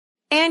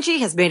Angie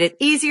has made it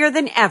easier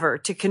than ever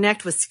to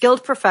connect with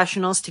skilled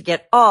professionals to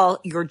get all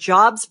your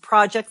jobs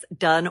projects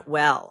done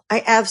well.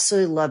 I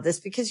absolutely love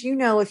this because,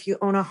 if you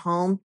own a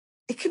home,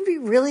 it can be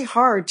really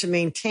hard to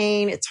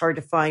maintain. It's hard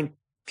to find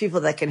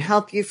people that can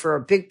help you for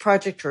a big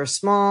project or a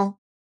small.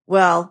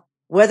 Well,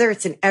 whether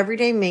it's in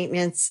everyday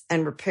maintenance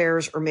and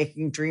repairs or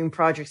making dream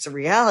projects a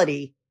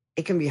reality,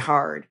 it can be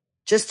hard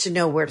just to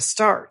know where to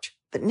start.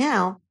 But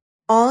now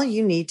all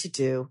you need to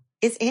do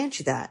is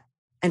Angie that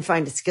and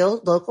find a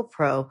skilled local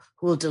pro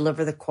who will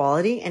deliver the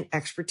quality and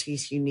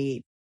expertise you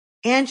need.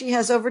 Angie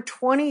has over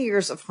 20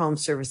 years of home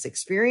service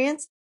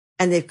experience,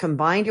 and they've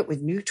combined it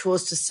with new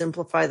tools to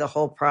simplify the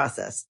whole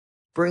process.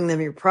 Bring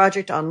them your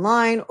project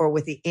online or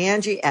with the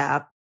Angie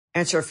app,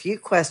 answer a few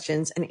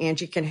questions, and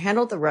Angie can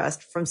handle the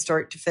rest from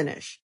start to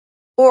finish.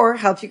 Or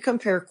help you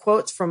compare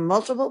quotes from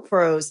multiple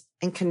pros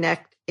and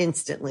connect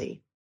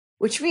instantly,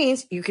 which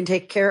means you can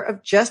take care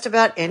of just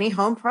about any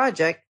home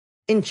project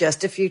in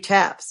just a few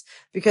taps.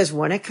 Because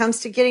when it comes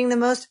to getting the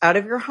most out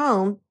of your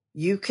home,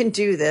 you can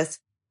do this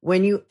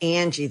when you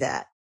Angie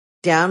that.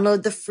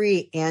 Download the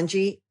free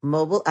Angie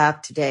mobile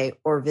app today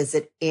or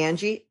visit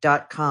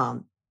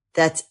Angie.com.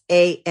 That's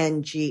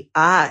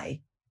ANGI.com.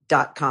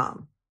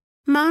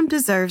 Mom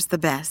deserves the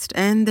best,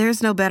 and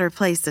there's no better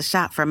place to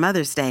shop for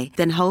Mother's Day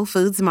than Whole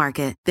Foods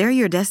Market. They're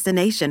your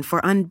destination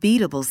for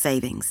unbeatable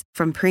savings,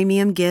 from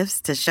premium gifts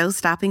to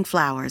show-stopping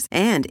flowers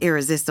and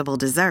irresistible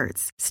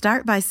desserts.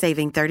 Start by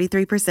saving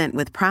 33%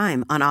 with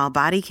Prime on all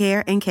body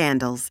care and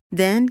candles.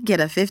 Then get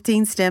a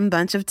 15-stem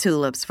bunch of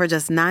tulips for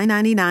just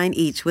 $9.99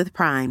 each with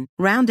Prime.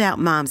 Round out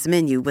Mom's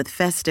menu with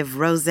festive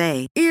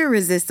rosé,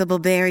 irresistible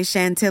berry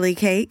chantilly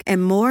cake,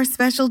 and more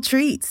special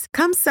treats.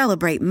 Come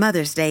celebrate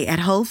Mother's Day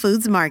at Whole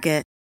Foods Market.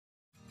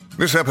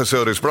 This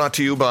episode is brought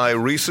to you by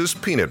Reese's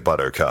Peanut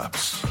Butter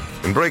Cups.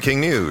 In breaking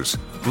news,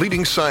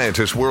 leading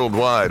scientists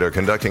worldwide are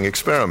conducting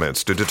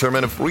experiments to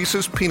determine if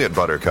Reese's Peanut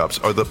Butter Cups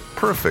are the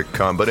perfect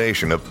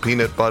combination of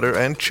peanut butter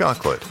and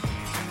chocolate.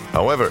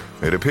 However,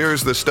 it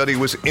appears the study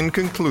was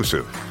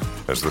inconclusive,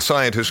 as the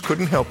scientists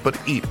couldn't help but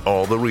eat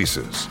all the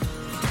Reese's.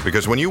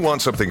 Because when you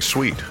want something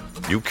sweet,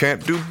 you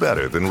can't do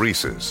better than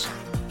Reese's.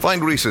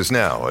 Find Reese's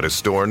now at a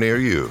store near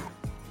you.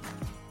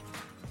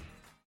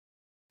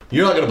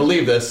 You're not going to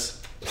believe this.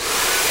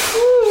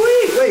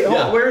 Wait,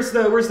 Yeah. where's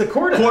the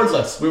cord?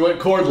 Cordless. We went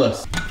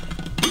cordless.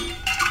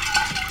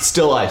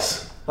 Still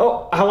ice.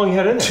 Oh, how long you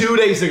had it in there? 2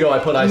 days ago I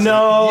put ice in.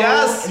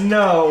 Yes!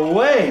 No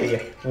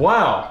way.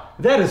 Wow.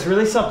 That is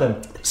really something.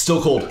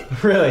 Still cold.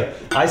 Really.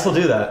 Ice will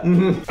do that.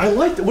 Mm-hmm. I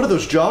like what are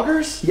those,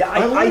 joggers? Yeah,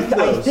 I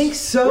think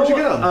so. Where'd you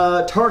get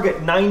them? Target,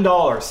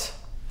 $9.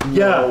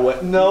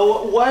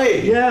 No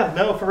way. Yeah,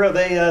 no, for real.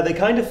 They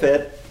kind of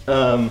fit.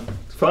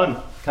 It's fun.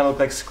 Kind of look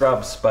like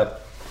scrubs, but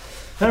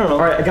I don't know.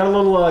 All right, I got a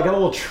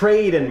little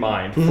trade in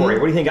mind for you.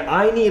 What do you think?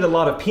 I need a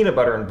lot of peanut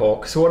butter in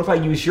bulk. So what if I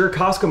use your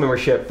Costco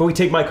membership, but we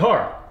take my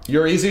car?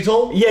 Your easy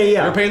toll?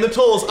 Yeah. You're paying the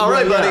tolls. All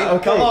right, buddy.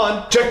 Okay. Come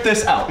on. Check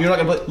this out. You're not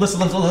gonna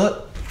listen.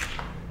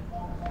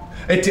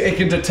 It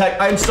can detect.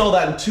 I installed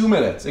that in 2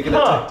 minutes. It can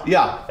detect.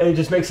 Yeah. It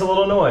just makes a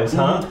little noise,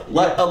 huh?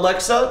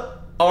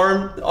 Alexa,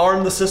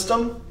 arm the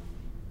system.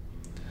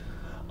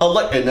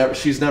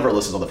 She's never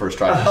listened on the first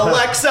try.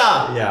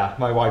 Alexa! Yeah,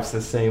 my wife's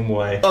the same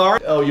way.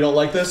 Oh, you don't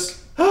like this?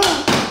 Oh!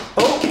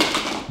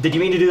 Did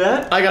you mean to do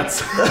that? I got...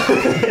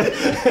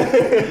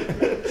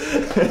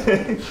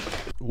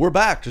 We're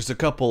back. Just a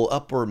couple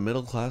upper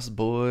middle class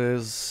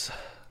boys.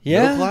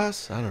 Yeah? Middle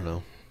class? I don't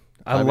know.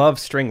 I love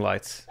string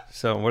lights.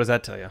 So what does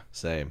that tell you?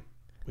 Same.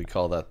 We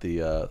call that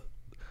the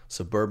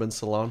suburban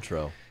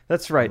cilantro.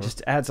 That's right.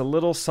 Just adds a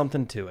little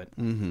something to it.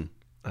 Mm-hmm.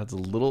 Adds a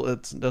little...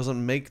 It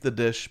doesn't make the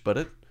dish, but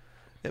it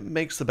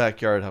makes the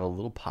backyard have a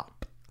little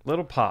pop.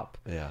 Little pop.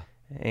 Yeah.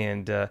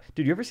 And,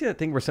 dude, you ever see that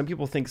thing where some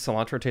people think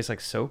cilantro tastes like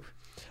soap?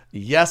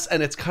 Yes,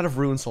 and it's kind of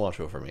ruined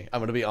cilantro for me. I'm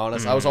going to be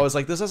honest. I was always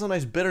like, this has a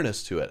nice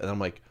bitterness to it. And I'm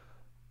like,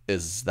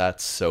 is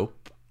that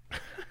soap?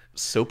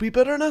 Soapy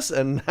bitterness?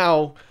 And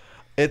now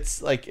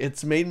it's like,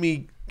 it's made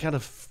me kind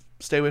of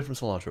stay away from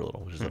cilantro a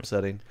little, which is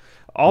upsetting.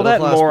 All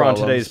that and more problems.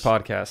 on today's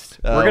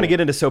podcast. We're going to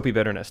get into soapy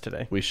bitterness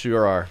today. We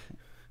sure are.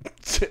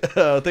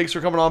 Thanks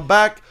for coming on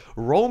back.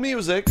 Roll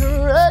music.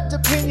 Correct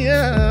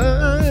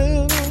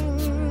opinions.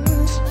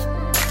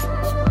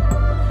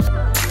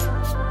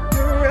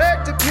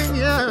 Correct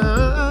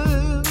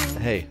opinions.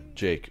 Hey,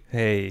 Jake.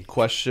 Hey.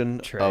 Question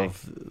Trey.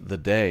 of the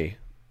day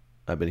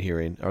I've been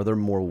hearing. Are there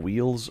more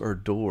wheels or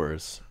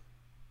doors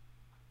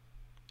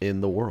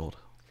in the world?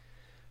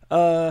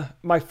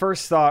 My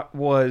first thought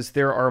was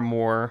there are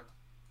more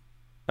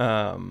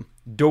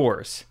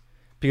doors.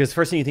 Because the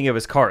first thing you think of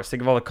is cars.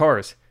 Think of all the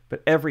cars.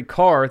 But every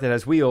car that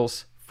has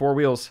wheels, 4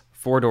 wheels,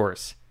 4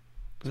 doors.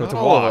 So it's a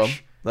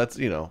wash. That's,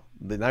 now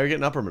you're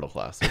getting upper middle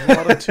class. There's a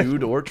lot of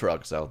 2-door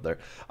trucks out there.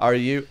 Are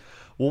you...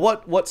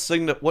 Well,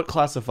 what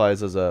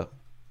classifies as a...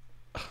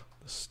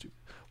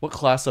 What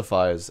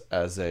classifies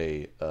as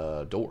a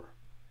door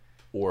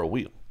or a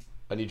wheel?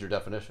 I need your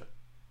definition.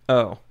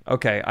 Oh,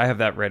 okay. I have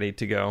that ready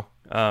to go.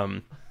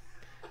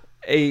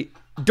 A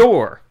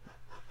door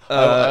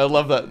I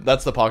love that.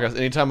 That's the podcast.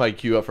 Anytime I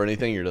queue up for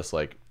anything, you're just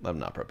like, I'm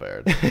not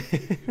prepared.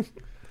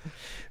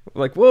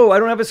 Like, whoa, I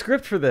don't have a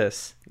script for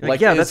this.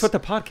 Like, yeah, that's what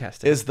the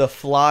podcast is. Is the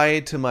fly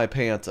to my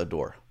pants a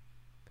door?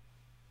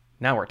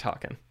 Now we're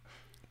talking.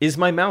 Is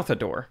my mouth a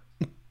door?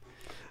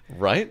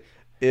 Right?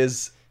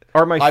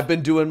 I've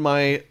been doing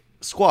my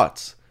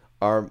squats.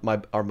 Are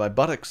my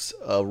buttocks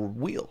a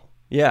wheel?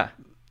 Yeah.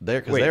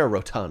 Because they are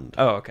rotund.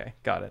 Oh, okay.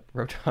 Got it.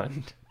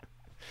 Rotund.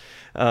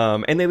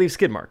 And they leave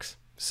skid marks.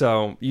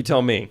 So you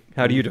tell me,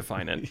 how do you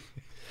define it?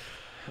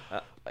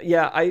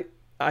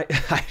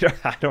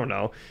 I don't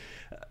know.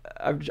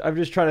 I'm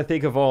just trying to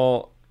think of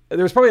all.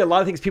 There's probably a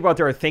lot of things people out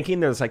there are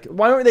thinking. There's like,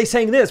 why aren't they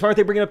saying this? Why aren't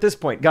they bringing up this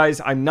point?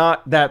 Guys, I'm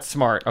not that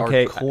smart.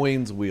 Okay. Are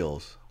coins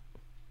wheels?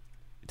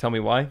 Tell me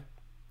why.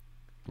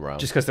 Round.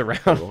 Just because they're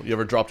round. You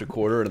ever dropped a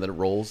quarter and then it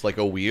rolls like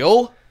a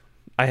wheel?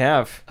 I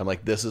have. I'm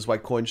like, this is why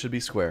coins should be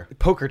square.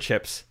 Poker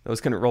chips. Those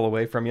couldn't roll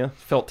away from you.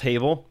 Felt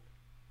table.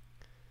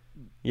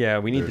 Yeah,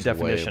 we need the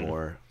definition. Way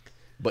more.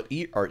 But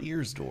are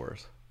ears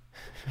doors?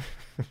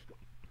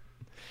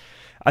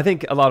 I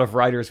think a lot of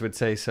writers would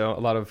say so. A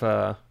lot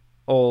of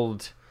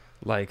old,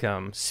 like,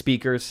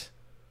 speakers,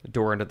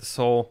 door into the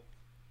soul.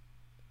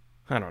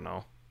 I don't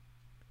know.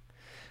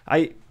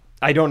 I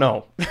don't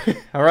know.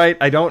 All right?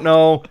 I don't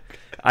know.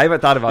 I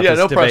haven't thought about this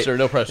no debate.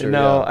 No pressure.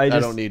 No, yeah. I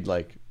don't need,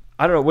 like...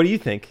 I don't know. What do you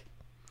think?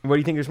 What do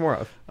you think there's more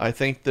of? I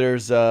think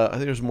there's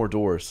more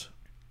doors.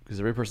 Because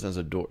every person has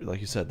a door.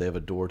 Like you said, they have a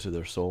door to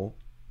their soul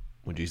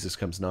when Jesus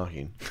comes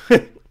knocking.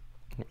 Where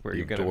are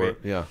you going to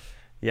be? Yeah.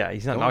 Yeah,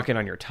 he's not knocking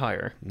on your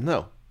tire.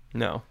 No.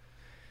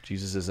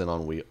 Jesus isn't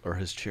on wheel or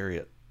his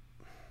chariot.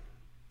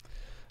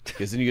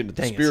 Because then you get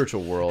into the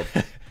spiritual world.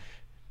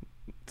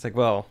 It's like,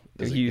 well,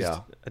 he used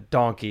a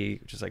donkey,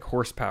 which is like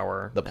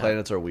horsepower. The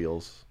planets are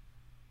wheels.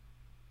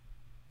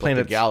 But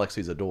the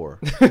galaxy's a door.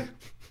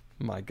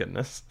 My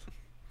goodness.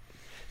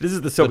 This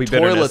is the soapy the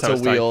bitterness.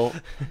 Toilet's a wheel,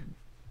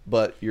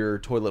 but your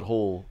toilet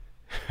hole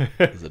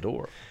is a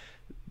door.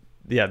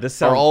 Yeah, this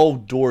sounds... Are all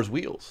doors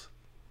wheels?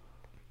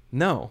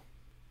 No.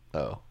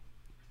 Oh.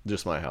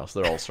 Just my house.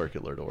 They're all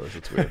circular doors.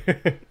 It's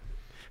weird.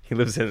 He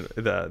lives in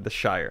the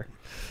Shire.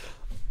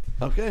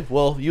 Okay.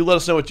 Well, you let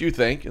us know what you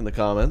think in the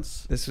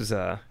comments. This was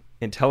a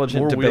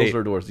intelligent more debate. Wheels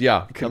or doors.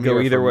 Yeah. It could go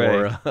either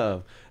way.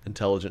 More,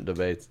 intelligent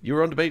debates. You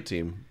were on debate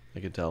team. I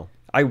could tell.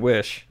 I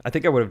wish. I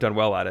think I would have done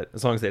well at it,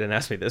 as long as they didn't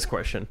ask me this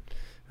question.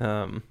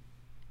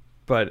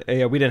 But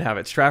yeah, we didn't have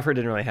it. Stratford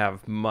didn't really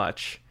have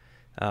much.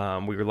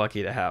 We were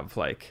lucky to have,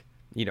 like,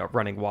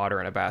 running water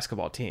and a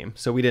basketball team.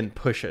 So we didn't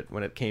push it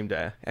when it came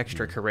to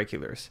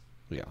extracurriculars.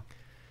 Yeah.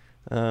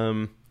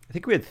 I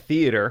think we had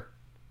theater.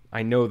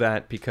 I know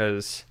that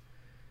because,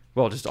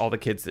 well, just all the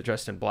kids that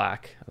dressed in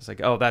black. I was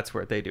like, oh, that's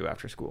what they do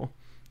after school.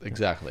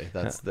 Exactly.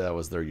 That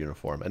was their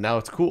uniform. And now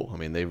it's cool. I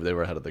mean, they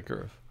were ahead of the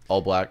curve.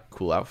 All black,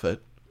 cool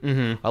outfit.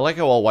 Mm-hmm. I like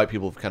how all white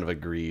people have kind of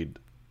agreed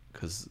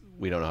because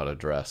we don't know how to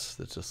dress.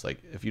 It's just like,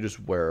 if you just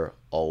wear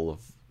all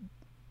of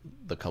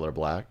the color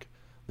black,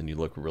 then you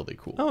look really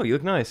cool. Oh, you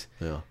look nice.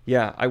 Yeah.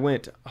 Yeah, I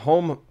went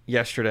home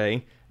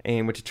yesterday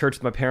and went to church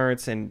with my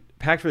parents and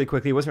packed really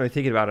quickly. I wasn't really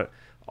thinking about it.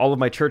 All of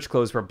my church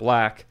clothes were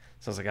black.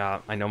 So I was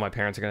like, I know my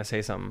parents are going to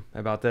say something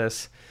about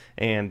this.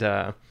 And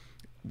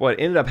what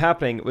ended up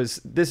happening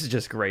was, this is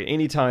just great.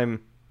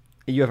 Anytime,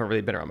 you haven't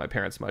really been around my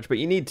parents much, but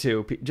you need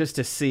to, just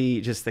to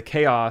see just the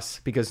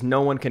chaos, because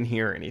no one can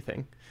hear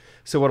anything.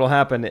 So what'll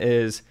happen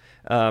is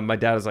my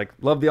dad is like,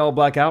 love the all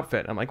black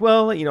outfit. I'm like,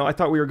 well, I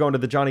thought we were going to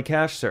the Johnny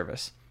Cash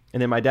service.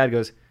 And then my dad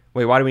goes,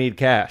 wait, why do we need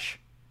Cash?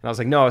 And I was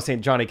like, no, I was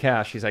saying Johnny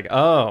Cash. He's like,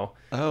 oh.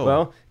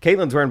 Well,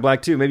 Caitlin's wearing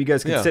black too. Maybe you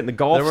guys can sit in the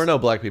golf. There were no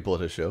black people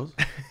at his shows.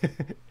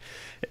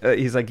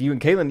 He's like, you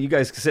and Caitlin, you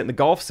guys can sit in the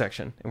golf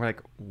section. And we're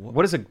like,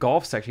 what is a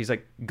golf section? He's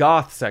like,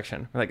 goth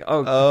section. We're like,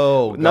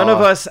 oh, none goth.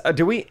 of us,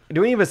 do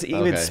any of us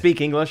even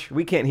speak English?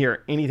 We can't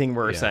hear anything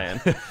we're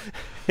saying.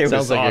 It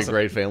sounds like awesome. a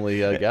great family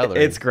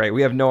gathering. It's great.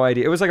 We have no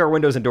idea. It was like our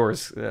windows and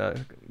doors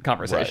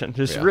conversation. Right.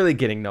 Just really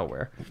getting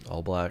nowhere.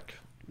 All black,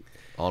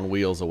 on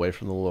wheels, away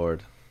from the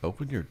Lord.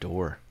 Open your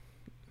door.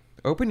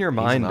 Open your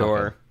mind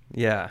door.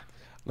 Yeah.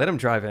 Let him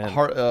drive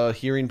in.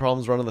 Hearing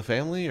problems run in the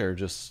family, or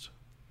just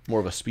more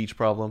of a speech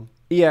problem?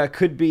 Yeah, it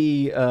could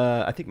be.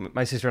 I think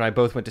my sister and I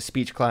both went to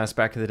speech class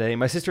back in the day.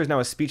 My sister is now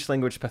a speech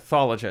language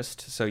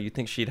pathologist, so you'd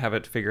think she'd have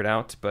it figured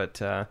out.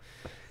 But I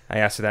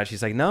asked her that.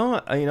 She's like,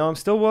 no, I'm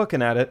still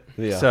working at it.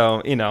 Yeah.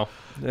 So,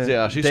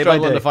 yeah, she's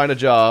struggling to find a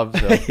job.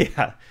 So.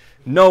 Yeah.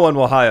 No one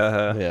will hire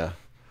her. Yeah.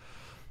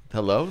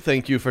 Hello.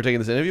 Thank you for taking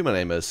this interview. My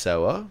name is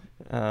Sarah.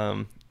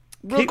 Real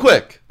Keep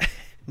quick.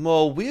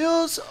 More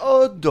wheels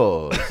or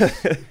doors?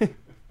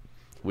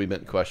 We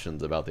meant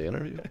questions about the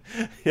interview.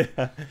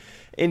 Yeah.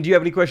 And do you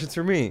have any questions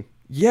for me?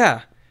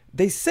 Yeah.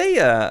 They say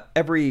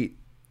every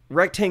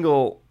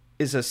rectangle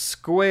is a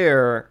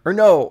square. Or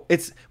no,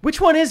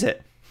 which one is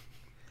it?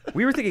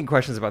 We were thinking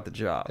questions about the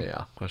job.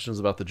 Yeah, questions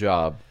about the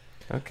job.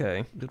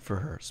 Okay. Good for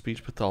her.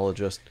 Speech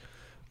pathologist.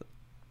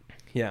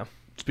 Yeah.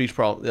 Speech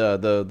problem.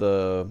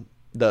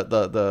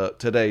 The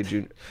today,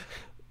 June.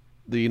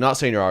 The not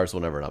saying your R's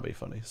will never not be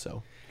funny.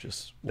 So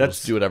We'll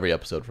just do it every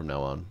episode from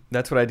now on.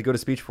 That's what I had to go to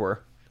speech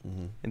for.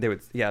 And they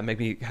would, make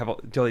me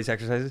do all these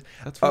exercises.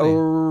 That's funny.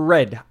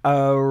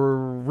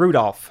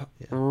 Rudolph,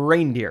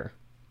 reindeer.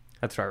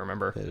 That's what I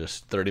remember. Yeah,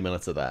 just 30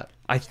 minutes of that.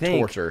 I think.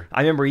 Torture.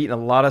 I remember eating a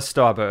lot of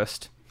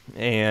Starburst.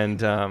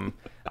 And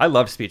I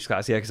loved speech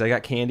class, because I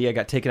got candy. I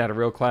got taken out of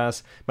real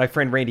class. My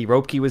friend Randy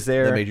Ropke was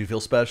there. That made you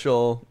feel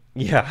special.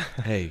 Yeah.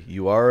 Hey,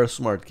 you are a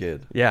smart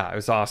kid. Yeah, it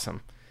was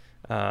awesome.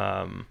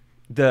 And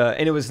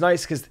it was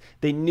nice because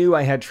they knew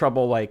I had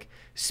trouble like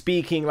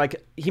speaking.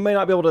 Like he might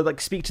not be able to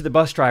like speak to the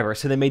bus driver,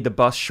 so they made the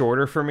bus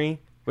shorter for me,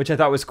 which I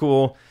thought was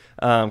cool.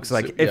 Because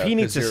if he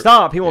needs to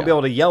stop, he won't be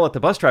able to yell at the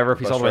bus driver if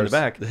he's all the way in the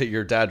back.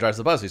 Your dad drives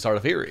the bus; he's hard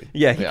of hearing.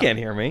 Yeah, he can't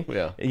hear me.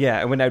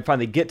 Yeah. And when I'd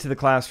finally get to the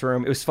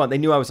classroom, it was fun. They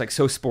knew I was like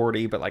so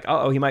sporty, but like,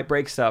 he might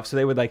break stuff, so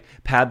they would like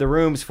pad the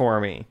rooms for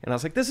me, and I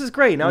was like, this is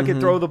great. Now I can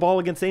throw the ball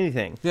against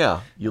anything. Yeah,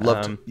 you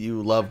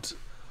loved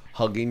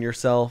hugging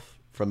yourself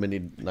from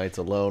many nights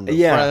alone with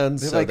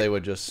friends, so they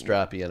would just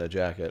strap you in a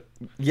jacket.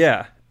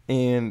 Yeah,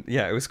 and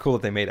it was cool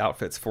that they made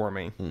outfits for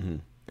me. Mm-hmm.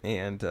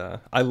 And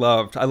I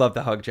loved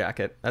the hug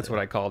jacket. That's what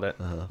I called it,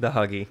 the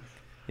Huggy.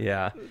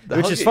 Yeah,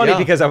 which is funny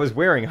because I was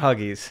wearing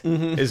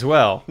Huggies as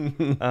well,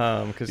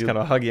 because kind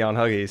of Huggy on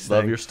Huggies.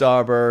 Love your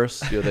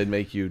Starburst. They'd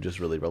make you just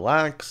really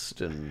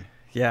relaxed and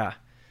yeah.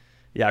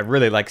 I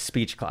really like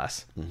speech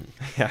class.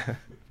 Yeah,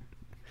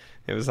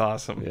 it was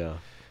awesome. Yeah,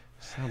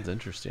 sounds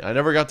interesting. I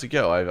never got to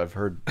go. I've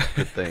heard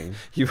good things.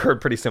 You've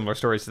heard pretty similar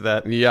stories to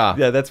that. Yeah,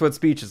 that's what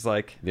speech is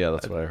like. Yeah,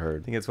 that's what I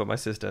heard. I think it's what my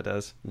sister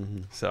does.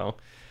 So.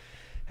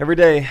 Every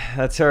day,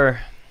 that's her,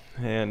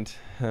 and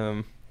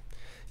it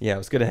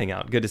was good to hang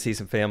out. Good to see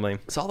some family.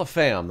 It's all the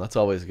fam. That's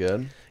always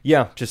good.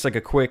 Yeah, just like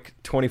a quick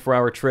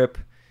 24-hour trip,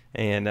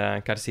 and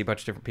got to see a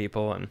bunch of different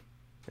people, and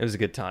it was a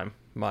good time.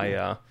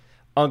 My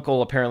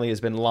uncle apparently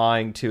has been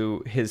lying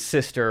to his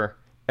sister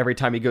every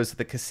time he goes to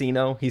the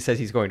casino. He says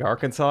he's going to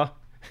Arkansas.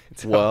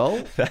 So, well,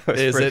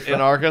 is it fun. In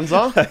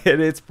Arkansas?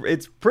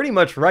 It's pretty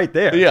much right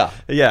there.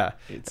 Yeah.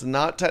 It's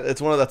not.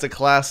 That's a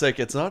classic.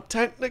 It's not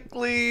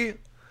technically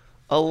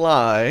a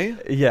lie.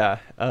 Yeah.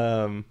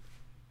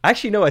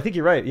 Actually, no, I think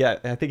you're right. Yeah,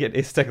 I think it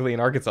is technically in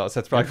Arkansas, so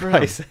that's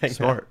probably saying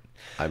smart.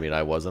 I mean,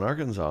 I was in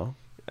Arkansas.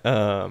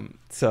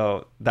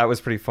 So that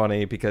was pretty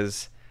funny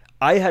because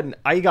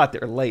I got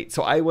there late,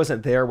 so I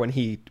wasn't there when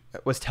he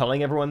was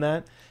telling everyone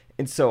that.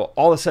 And so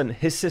all of a sudden,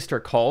 his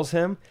sister calls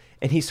him,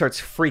 and he starts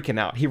freaking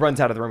out. He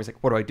runs out of the room. He's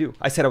like, "What do I do?"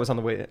 I said I was on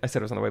the way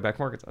back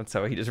from Arkansas. And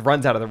so he just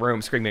runs out of the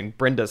room screaming,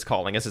 "Brenda's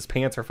calling," as his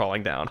pants are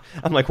falling down.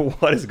 I'm like,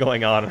 what is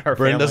going on in our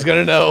Brenda's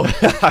family? Gonna know.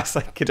 I was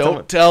like,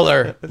 don't tell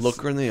her.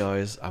 Look her in the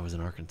eyes. I was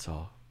in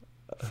Arkansas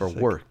for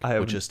work,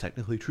 which is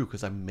technically true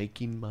because I'm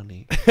making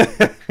money.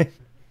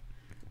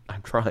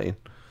 I'm trying.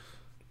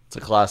 It's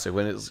a classic.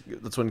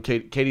 That's when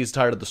Katie's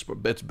tired of the sport.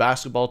 It's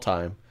basketball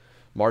time.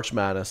 March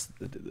Madness,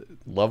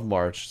 love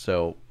March,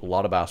 so a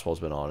lot of basketball's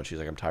been on, and she's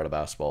like, I'm tired of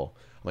basketball.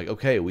 I'm like,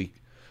 okay,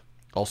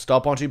 I'll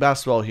stop watching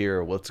basketball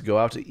here. Let's go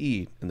out to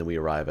eat, and then we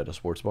arrive at a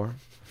sports bar.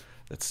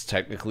 That's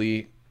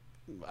technically,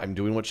 I'm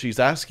doing what she's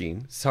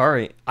asking.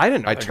 Sorry, I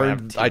didn't know. I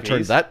turned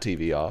that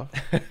TV off.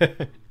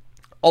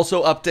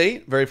 Also,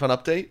 very fun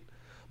update.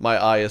 My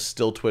eye is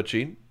still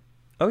twitching.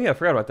 Oh yeah, I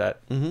forgot about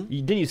that. Mm-hmm.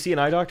 Didn't you see an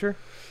eye doctor?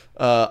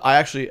 I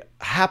actually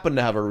happen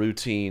to have a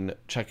routine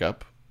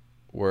checkup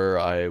where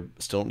I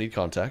still don't need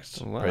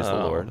contacts. Wow. Praise the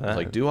Lord. I was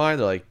like, do I?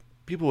 They're like,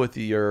 people with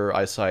your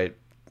eyesight,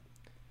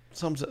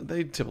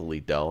 they typically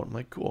don't. I'm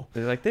like, cool.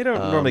 They're like, they don't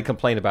normally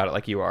complain about it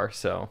like you are,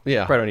 so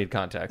yeah, probably don't need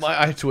contacts. My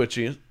eye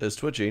is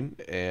twitching,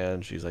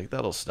 and she's like,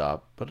 that'll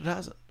stop, but it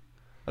hasn't.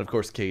 And of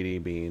course, Katie,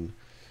 being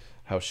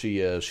how she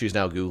is, she's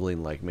now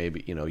Googling, like,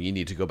 maybe, you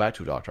need to go back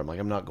to a doctor. I'm like,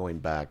 I'm not going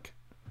back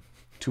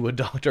to a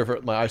doctor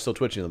for my eye's still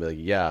twitching. They'll be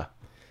like,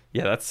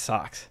 yeah, that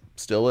sucks.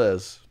 Still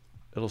is.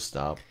 It'll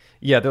stop.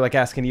 Yeah, they're like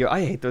asking you.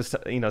 I hate those.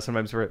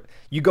 Sometimes where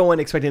you go in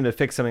expecting them to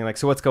fix something. Like,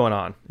 so what's going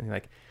on? And you're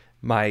like,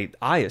 my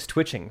eye is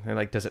twitching. They're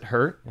like, does it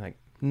hurt? You're like,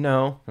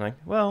 no. I'm like,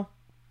 well,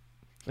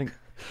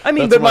 I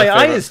mean, but my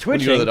eye is twitching. When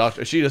you go to the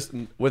doctor, she just,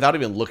 without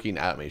even looking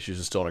at me, she's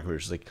just still on her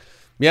computer. She's like,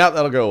 yeah,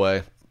 that'll go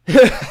away.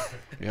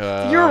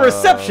 You're a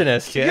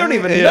receptionist. Okay. You don't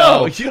even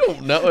know. You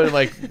don't know. And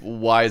like,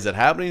 why is it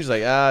happening? She's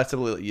like,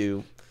 simply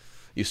you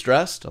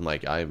stressed. I'm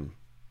like, I'm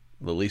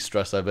the least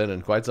stressed I've been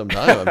in quite some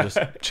time. I'm just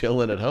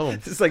chilling at home.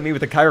 It's like me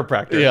with a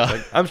chiropractor. Yeah.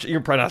 Like, I'm sure you're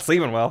probably not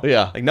sleeping well.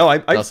 Yeah. Like, no,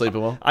 I'm not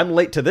sleeping well. I'm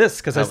late to this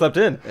because I slept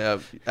in. Yeah.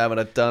 Having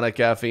a ton of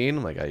caffeine.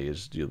 I'm like, you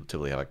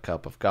typically have a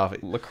cup of coffee.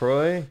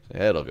 LaCroix.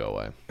 It'll go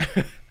away.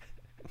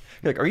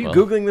 You're like, are you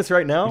Googling this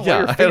right now? Yeah. Why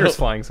are your fingers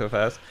flying so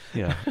fast?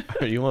 Yeah.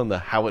 Are you on the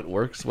How It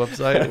Works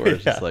website? Where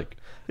it's just like.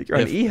 I think you're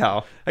on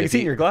eHow. I can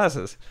see in your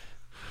glasses.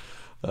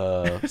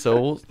 So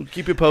we'll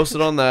keep you posted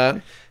on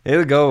that.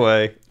 It'll go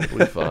away. It'll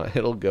be fine.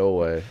 It'll go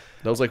away.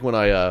 That was like when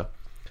I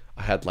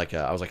had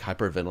I was like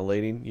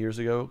hyperventilating years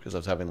ago because I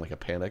was having like a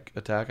panic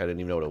attack. I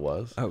didn't even know what it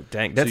was. Oh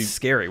dang, that's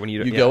scary when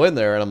you go in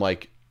there and I'm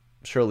like,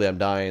 surely I'm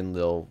dying.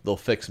 They'll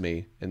fix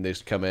me, and they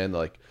just come in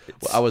like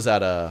I was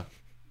at a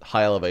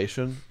high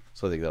elevation,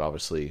 so I think that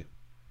obviously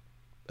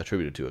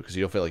attributed to it because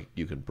you don't feel like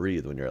you can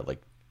breathe when you're at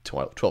like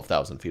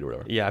 12,000 feet or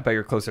whatever. Yeah, I bet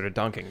you're closer to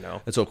dunking,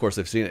 though. And so, of course,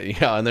 they've seen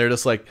it. Yeah, and they're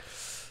just like,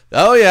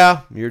 oh,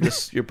 yeah, you're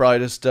probably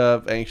just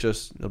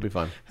anxious. It'll be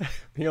fine.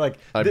 You're like...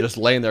 I'm just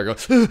laying there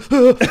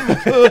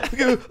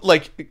going,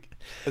 like,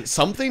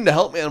 something to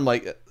help me. I'm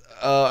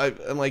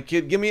like,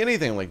 kid, give me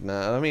anything. I'm like,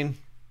 nah, I mean,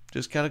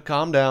 just kind of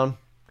calm down.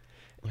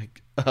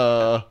 Like,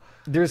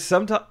 There's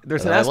an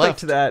aspect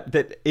to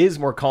that is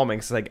more calming.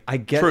 It's like, I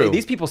get True.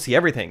 these people see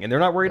everything and they're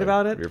not worried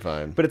about it. You're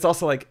fine. But it's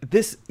also like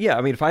this. Yeah,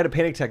 I mean, if I had a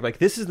panic attack, like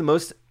this is the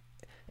most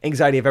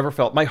anxiety I've ever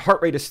felt. My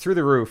heart rate is through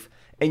the roof,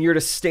 and you're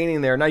just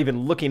standing there, not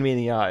even looking me in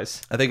the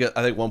eyes. I think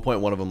one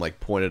point one of them like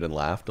pointed and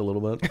laughed a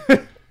little bit.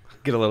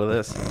 Get a little of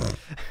this.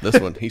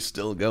 This one, he's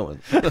still going.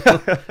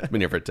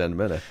 Been here for 10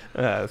 minutes.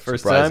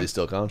 First Surprised time. he's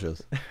still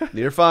conscious.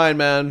 You're fine,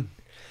 man.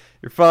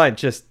 You're fine.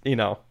 Just,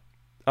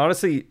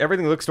 honestly,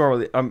 everything looks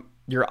normal.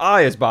 Your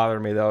eye is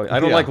bothering me, though. I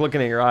don't like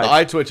looking at your eyes. The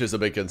eye twitch is a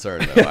big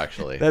concern, though.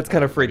 Actually, That's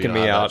kind of freaking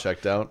me out.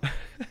 Checked out.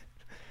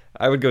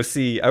 I would go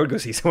see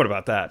someone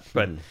about that,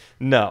 but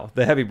no,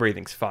 the heavy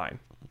breathing's fine.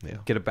 Yeah.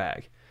 Get a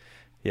bag.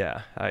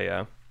 Yeah,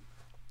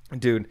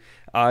 dude,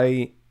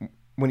 when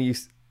you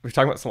were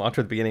talking about cilantro at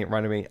the beginning, it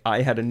reminded me,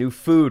 I had a new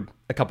food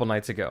a couple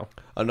nights ago.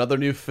 Another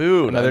new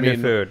food. New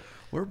food.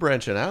 We're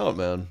branching out,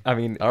 man. I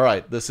mean, all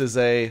right, this is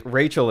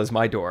Rachel is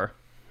my door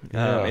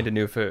into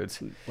new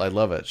foods. I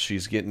love it.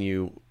 She's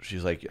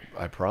like,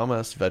 I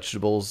promise,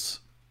 vegetables,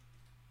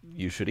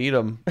 you should eat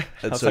them.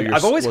 And so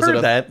I've always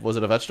heard that. Was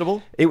it a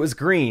vegetable? It was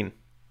green.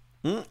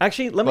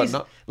 Actually, let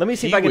me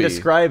see if I can kiwi.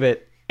 describe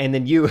it, and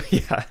then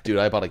yeah. Dude,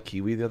 I bought a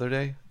kiwi the other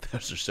day.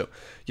 Those are so.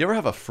 You ever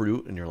have a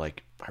fruit and you're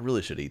like, I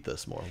really should eat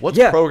this more? What's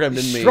programmed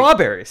in me?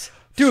 Strawberries.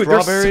 Dude,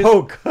 they're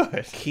so good.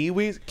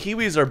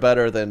 Kiwis are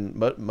better than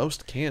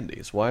most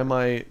candies. Why am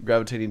I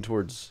gravitating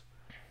towards?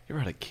 You ever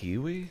had a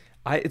kiwi?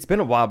 It's been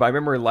a while, but I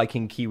remember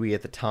liking kiwi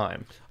at the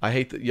time. I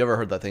hate that. You ever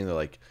heard that thing? They're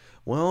like,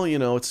 well,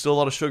 it's still a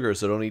lot of sugar,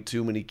 so don't eat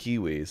too many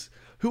kiwis.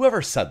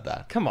 Whoever said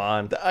that? Come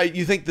on.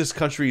 You think this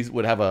country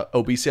would have a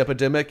obesity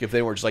epidemic if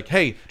they were just like,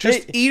 hey,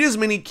 eat as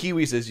many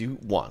kiwis as you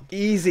want?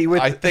 Easy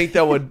with. I think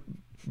that would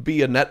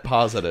be a net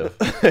positive.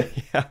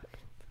 Yeah.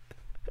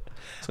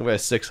 So we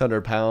have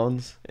 600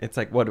 pounds. It's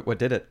like, what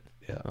did it?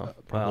 Yeah,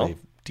 probably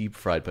deep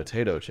fried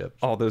potato chips.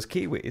 All those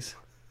kiwis.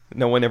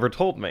 No one ever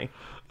told me.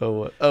 Oh,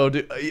 what? Oh,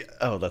 dude.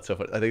 Oh, that's so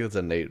funny. I think that's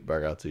a Nate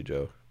Bargatze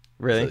joke.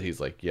 Really? So he's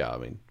like, yeah. I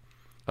mean,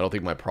 I don't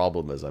think my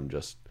problem is I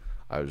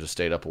was just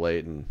stayed up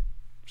late and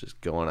just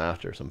going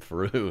after some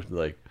fruit.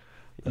 Like,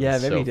 yeah,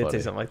 maybe so he did funny.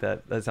 say something like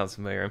that. That sounds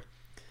familiar.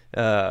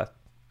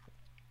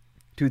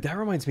 Dude, that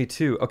reminds me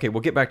too. Okay,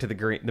 we'll get back to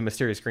the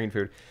mysterious green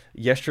food.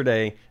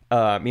 Yesterday, me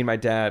and my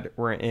dad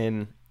were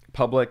in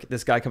public.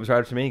 This guy comes right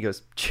up to me. He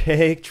goes,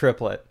 Jake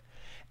Triplett.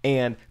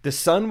 And the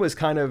sun was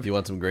kind of... Do you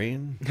want some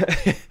green?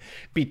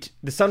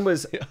 The sun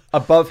was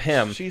above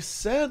him. She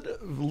said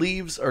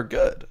leaves are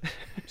good.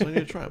 So I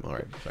need to try them. All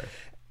right, sorry.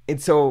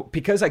 And so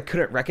because I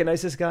couldn't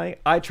recognize this guy,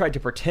 I tried to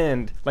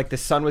pretend like the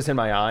sun was in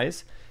my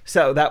eyes.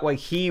 So that way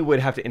he would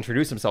have to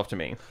introduce himself to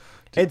me.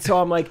 And so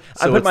I'm like,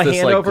 so I put my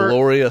hand over.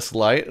 Glorious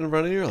light in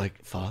front of you. You're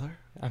like, Father?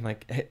 I'm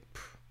like, hey,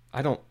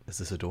 I don't. Is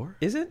this a door?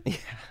 Is it? Yeah.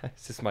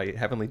 Is this my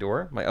heavenly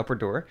door? My upper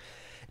door?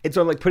 And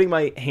so I'm like putting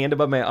my hand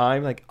above my eye.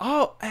 I'm like,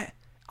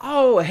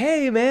 oh,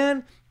 hey,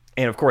 man.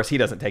 And of course he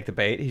doesn't take the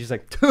bait. He's just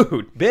like,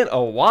 dude, been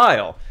a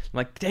while. I'm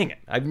like, dang it.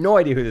 I have no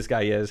idea who this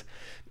guy is.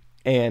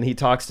 And he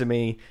talks to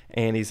me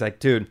and he's like,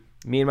 dude,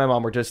 me and my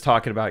mom were just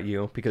talking about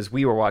you because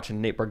we were watching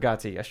Nate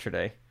Bargatze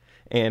yesterday.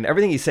 And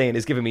everything he's saying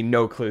is giving me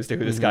no clues to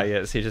who this guy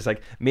is. He's just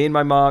like, me and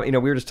my mom, we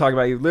were just talking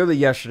about you literally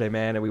yesterday,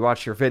 man. And we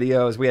watched your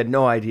videos. We had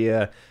no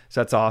idea.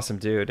 So that's awesome,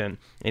 dude. And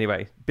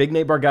anyway, big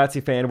Nate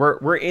Bargatze fan.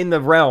 We're in the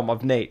realm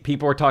of Nate.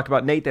 People are talking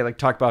about Nate. They like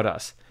to talk about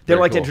us. They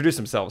don't like to introduce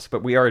themselves,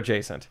 but we are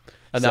adjacent.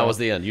 And that was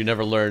the end. You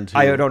never learned to...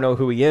 I don't know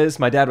who he is.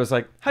 My dad was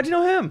like, how'd you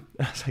know him?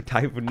 I was like,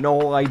 I have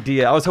no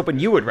idea. I was hoping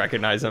you would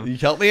recognize him. You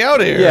help me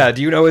out here. Yeah.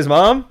 Do you know his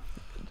mom?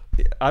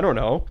 I don't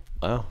know.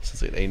 Wow.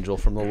 It's an angel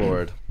from the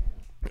Lord.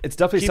 It's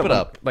definitely Keep it someone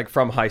up. like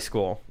from high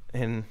school.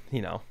 And,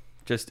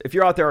 just if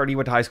you're out there already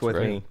went to high school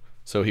with me.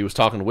 So he was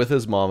talking with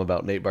his mom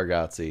about Nate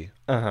Bargatze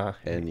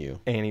and you.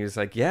 And he was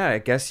like, yeah, I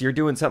guess you're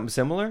doing something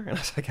similar. And I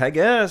was like, I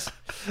guess.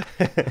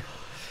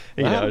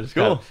 Just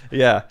cool. Do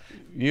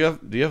you have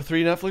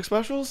 3 Netflix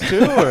specials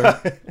too?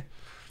 Or?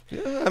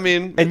 Yeah, I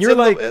mean, and you're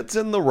like, it's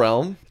in the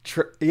realm.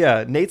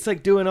 Nate's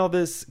like doing all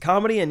this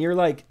comedy and you're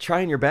like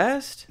trying your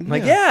best. I'm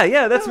like,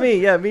 yeah, that's me.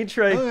 Yeah, me and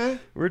Trey. Okay.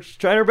 We're just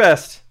trying our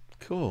best.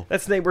 Cool.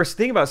 That's Nate. We're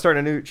thinking about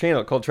starting a new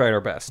channel called Trying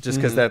Our Best, just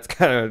because that's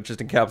kind of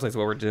just encapsulates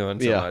what we're doing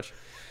so much.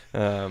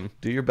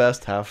 Do your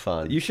best, have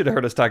fun. You should have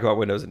heard us talk about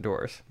windows and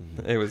doors.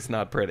 It was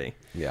not pretty.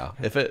 Yeah.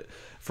 If it,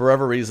 for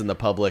whatever reason, the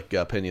public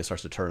opinion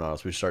starts to turn on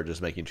us, we start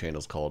just making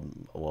channels called,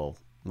 well,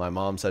 my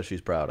mom says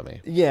she's proud of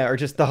me. Yeah, or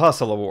just the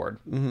Hustle Award.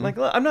 Like,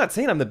 look, I'm not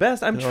saying I'm the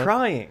best. I'm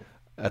trying.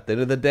 At the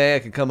end of the day, I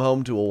can come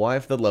home to a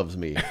wife that loves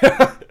me.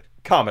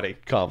 Comedy.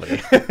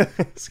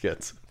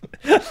 Skits.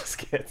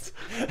 Shorts.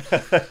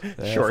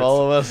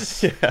 Follow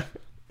us.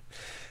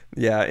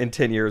 Yeah, in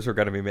 10 years, we're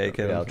going to be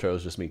making... The outro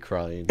is just me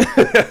crying.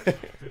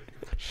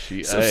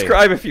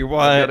 Subscribe if you I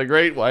want. got a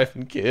great wife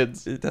and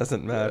kids. It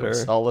doesn't matter.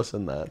 Solace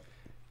in that.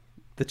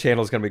 The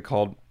channel is going to be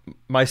called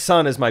 "My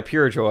Son Is My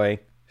Pure Joy"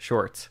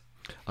 Shorts.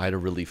 I had a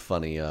really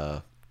funny.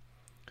 Oh,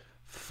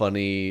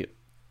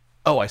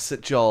 I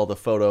sent y'all the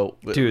photo.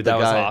 Dude, that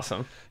was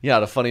awesome. Yeah,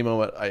 the funny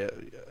moment. I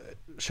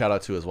shout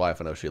out to his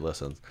wife. I know she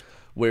listens.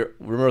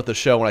 Remember at the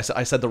show when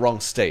I said the wrong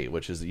state,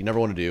 which is you never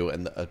want to do,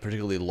 and a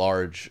particularly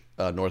large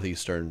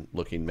northeastern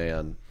looking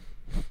man,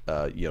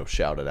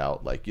 shouted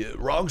out like, yeah,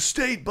 "Wrong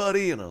state,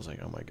 buddy!" And I was like,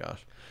 "Oh my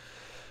gosh!"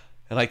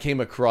 And I came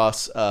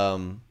across.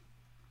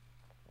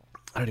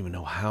 I don't even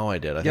know how I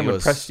did. I'm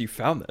impressed you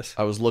found this.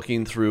 I was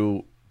looking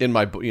through in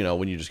my,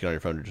 when you just get on your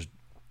phone,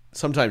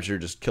 sometimes you're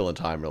just killing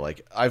time. Or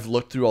like, I've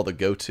looked through all the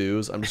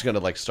go-tos. I'm just going to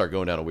like start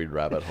going down a weird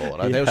rabbit hole.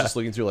 And I think I was just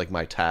looking through like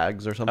my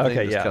tags or something.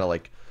 Okay, just kind of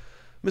like,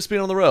 miss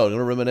being on the road. I'm going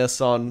to reminisce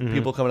on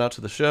people coming out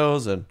to the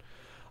shows. And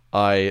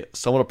I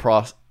stumbled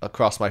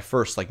across my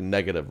first like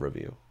negative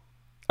review.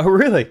 Oh,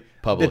 really?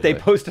 Publicly. Did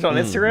they post it on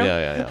Instagram?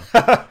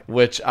 Yeah.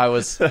 Which I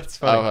was, That's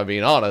funny. I'm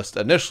being honest,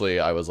 initially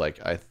I was like,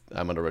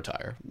 I'm going to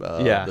retire.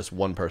 Yeah. This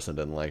one person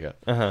didn't like it.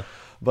 Uh-huh.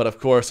 But of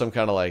course I'm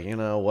kind of like,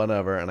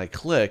 whatever. And I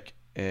click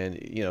and,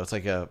 it's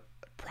like a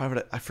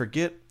private, I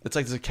forget. It's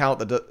like this account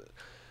that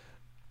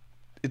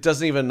it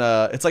doesn't even,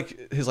 it's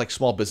like his like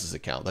small business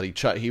account that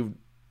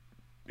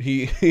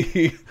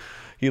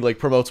he like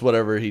promotes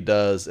whatever he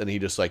does, and he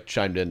just like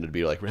chimed in to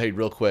be like, "Hey,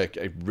 real quick,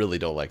 I really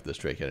don't like this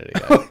Trey Kennedy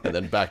guy." And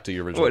then back to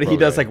your original. What, he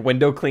does like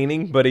window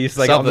cleaning, but he's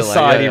like on the Something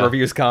side yeah. he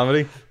reviews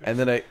comedy. And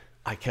then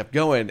I kept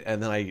going,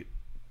 and then I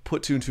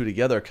put two and two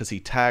together because he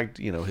tagged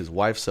his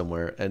wife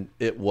somewhere, and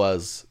it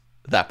was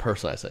that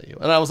person I sent you,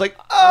 and I was like,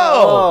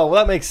 Oh, well,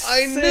 that makes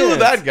sense. I knew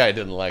that guy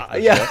didn't like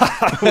this.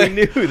 Yeah, we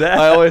knew that.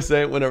 I always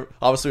say whenever,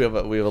 obviously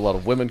we have a lot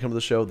of women come to the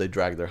show, they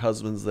drag their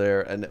husbands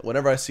there, and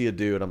whenever I see a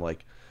dude, I'm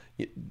like,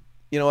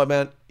 you know what,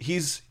 man,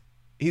 he's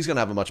gonna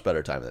have a much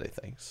better time than he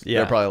thinks. Yeah.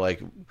 They're probably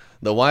like,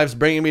 the wife's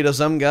bringing me to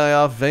some guy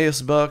off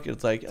Facebook.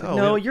 It's like, oh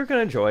no, you're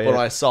gonna enjoy it. But when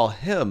I saw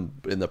him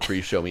in the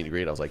pre-show meet and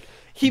greet, I was like,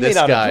 He may this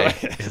not guy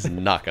enjoy it. is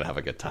not gonna have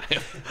a good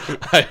time.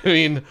 I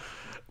mean,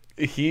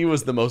 he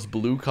was the most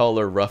blue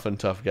collar, rough and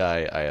tough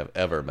guy I have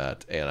ever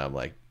met, and I'm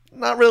like,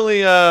 not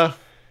really.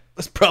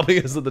 This probably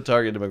isn't the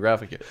target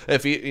demographic here.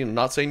 If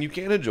not saying you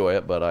can't enjoy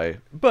it, but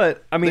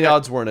I mean, the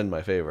odds weren't in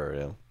my favor.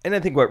 Yeah. And I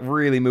think what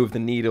really moved the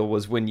needle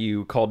was when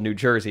you called New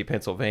Jersey,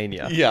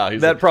 Pennsylvania. Yeah,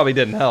 that probably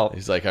didn't help.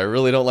 He's like, I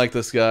really don't like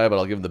this guy, but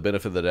I'll give him the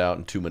benefit of the doubt.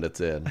 And 2 minutes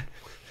in,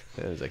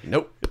 and he's like,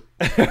 nope.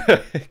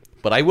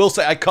 But I will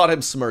say, I caught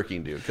him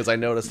smirking, dude, because I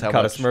noticed how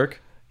Caught much a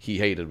smirk? he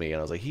hated me, and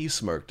I was like, he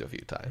smirked a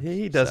few times.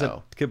 He doesn't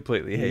So,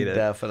 completely hate he it.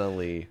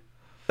 definitely.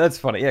 That's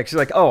funny. Yeah, because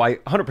you're like, oh, I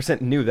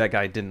 100% knew that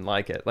guy didn't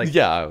like it. Like,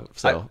 Yeah.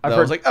 So I've I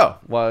heard- was like, oh,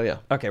 well, yeah.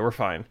 okay, we're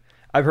fine.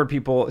 I've heard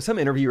people, some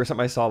interview or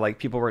something I saw, like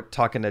people were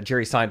talking to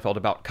Jerry Seinfeld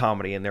about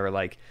comedy, and they were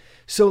like,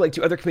 so like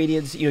to other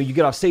comedians, you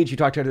get off stage, you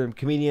talk to other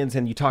comedians,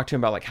 and you talk to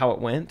him about like how it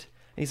went.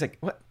 And he's like,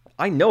 what?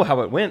 I know how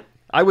it went.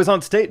 I was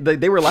on stage.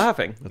 They were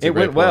laughing. That's a It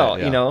great went well.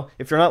 point, yeah.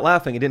 If they're not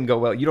laughing, it didn't go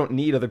well. You don't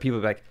need other people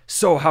to be like,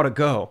 so how'd it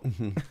go?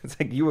 It's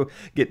like you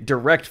get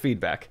direct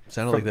feedback.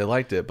 Sounded like they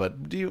liked it, but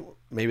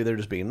maybe they're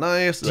just being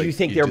nice. Do you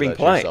think they were being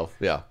polite?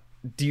 Yeah.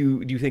 Do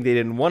you think they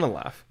didn't want to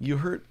laugh? You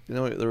heard,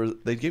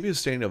 they gave you a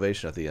standing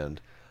ovation at the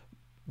end.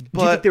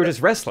 Do you think they were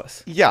just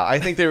restless? Yeah, I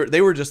think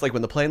they were just like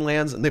when the plane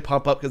lands and they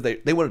pop up because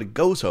they wanted to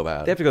go so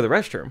bad. They have to go to the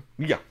restroom.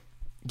 Yeah.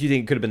 Do you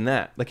think it could have been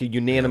that? Like a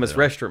unanimous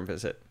restroom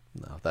visit?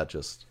 No, that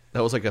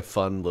was like a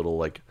fun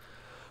little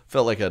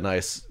felt like a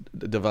nice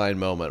divine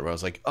moment where I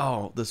was like,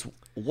 oh,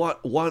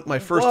 my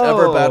first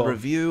ever bad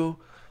review.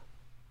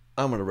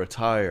 I'm gonna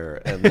retire,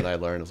 and then I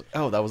learned, I was like,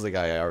 oh, that was the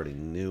guy I already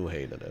knew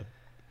hated it.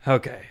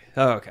 Okay.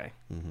 Oh, okay.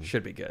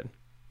 Should be good.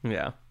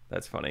 Yeah,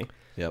 that's funny.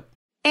 Yep.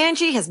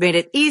 Angie has made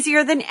it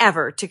easier than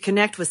ever to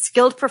connect with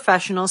skilled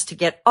professionals to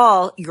get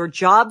all your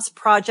jobs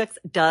projects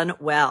done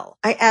well.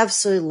 I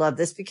absolutely love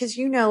this because,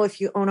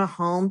 if you own a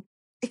home,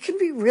 it can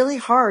be really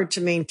hard to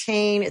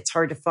maintain. It's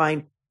hard to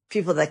find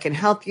people that can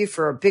help you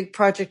for a big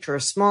project or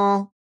a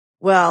small.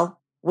 Well,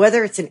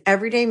 whether it's in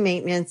everyday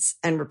maintenance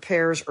and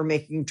repairs or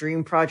making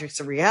dream projects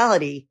a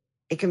reality,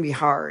 it can be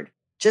hard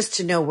just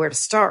to know where to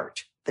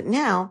start. But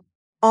now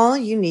all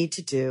you need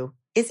to do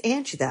is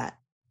Angie that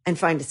and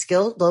find a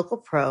skilled local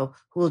pro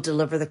who will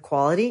deliver the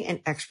quality and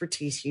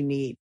expertise you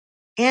need.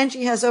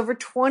 Angie has over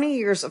 20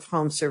 years of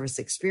home service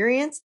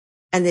experience,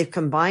 and they've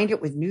combined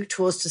it with new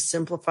tools to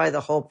simplify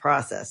the whole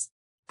process.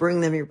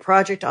 Bring them your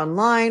project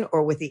online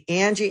or with the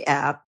Angie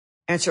app,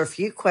 answer a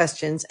few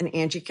questions, and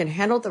Angie can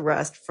handle the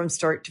rest from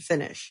start to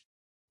finish.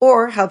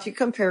 Or help you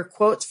compare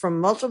quotes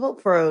from multiple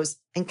pros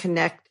and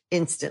connect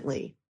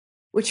instantly,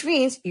 which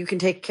means you can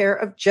take care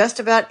of just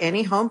about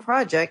any home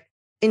project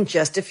in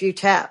just a few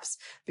taps.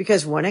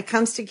 Because when it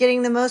comes to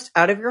getting the most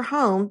out of your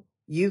home,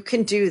 you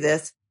can do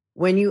this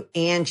when you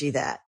Angie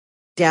that.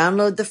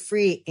 Download the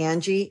free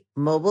Angie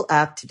mobile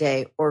app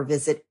today or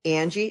visit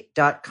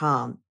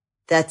Angie.com.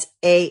 That's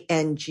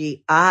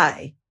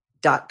ANGI.com.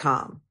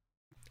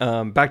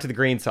 Back to the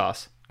green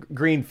sauce.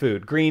 Green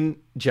food. Green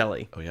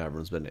jelly. Oh yeah,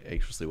 everyone's been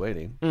anxiously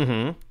waiting.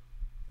 Mm-hmm.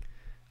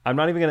 I'm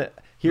not even gonna.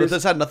 But Here's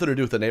this had nothing to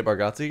do with the Nate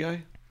Bargatze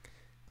guy?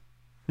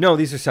 no,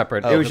 these are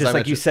separate. Oh, It was 'cause just I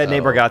like you mentioned- said,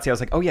 Nate oh. Bargatze. I was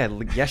like, oh yeah,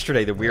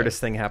 yesterday the weirdest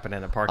thing happened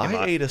in a parking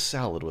lot. I ate a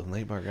salad with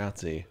Nate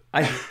Bargatze.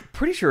 I'm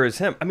pretty sure it was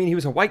him. I mean, he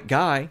was a white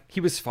guy. He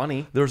was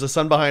funny. There was a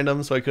sun behind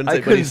him, so I couldn't I say.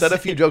 But he couldn't said a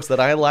say. few jokes that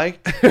I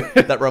liked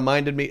that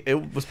reminded me.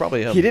 It was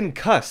probably him. He didn't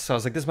cuss, so I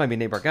was like, this might be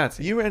Nate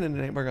Bargatze. You ran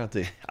into Nate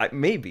Bargatze.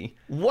 Maybe.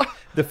 What?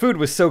 The food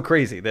was so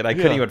crazy that I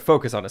couldn't Yeah. even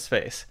focus on his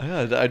face.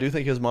 Yeah, I do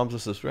think his mom's a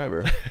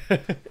subscriber.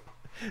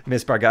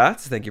 Miss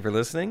Bargatze, thank you for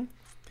listening.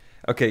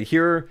 Okay,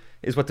 here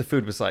is what the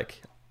food was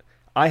like.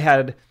 I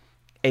had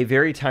a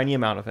very tiny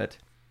amount of it,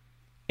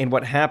 and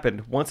what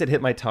happened once it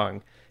hit my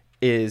tongue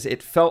is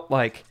it felt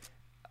like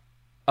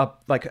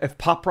if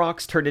Pop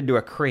Rocks turned into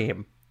a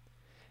cream,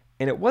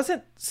 and it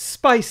wasn't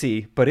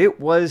spicy, but it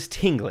was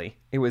tingly.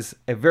 It was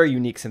a very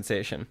unique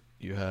sensation.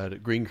 You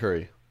had green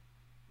curry.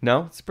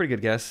 No, it's a pretty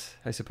good guess,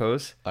 I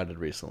suppose. I did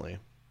recently.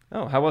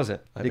 Oh, how was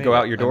it? Did it made go it.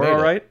 out your I door made all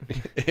it.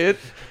 right?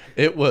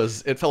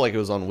 It felt like it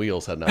was on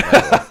wheels heading out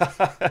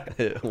my door.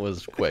 It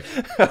was quick.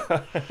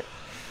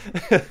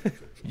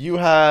 You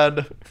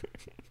had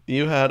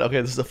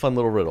okay, this is a fun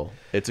little riddle.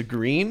 It's a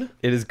green,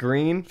 It is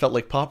green. felt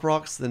like Pop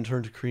Rocks, then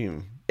turned to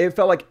cream. It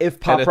felt like if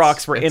And Pop it's-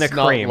 Rocks were in a it's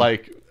not cream.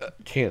 like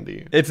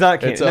candy. It's not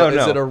candy. It's No, Is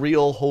no. it a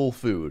real whole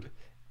food?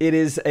 It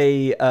is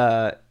it's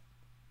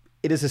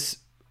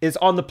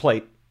on the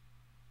plate.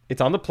 It's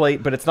on the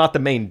plate, but it's not the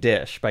main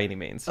dish by any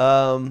means.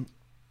 Pop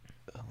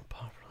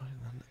Rock,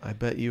 I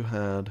bet you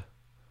had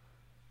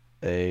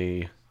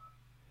a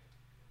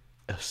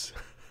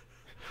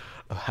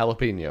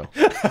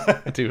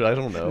jalapeno. Dude, I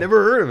don't know.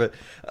 Never heard of it.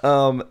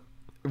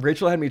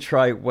 Rachel had me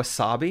try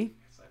wasabi.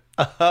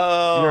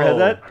 Oh, You ever had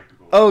that?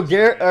 Oh,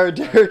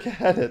 Derek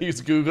had it.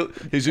 He's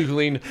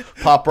googling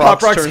Pop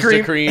Rocks, Rocks turns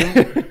to cream.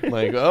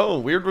 Like, oh,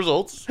 weird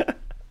results.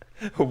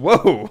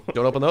 Whoa.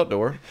 Don't open that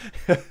door.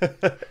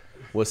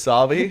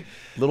 Wasabi,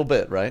 little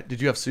bit, right?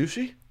 Did you have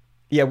sushi?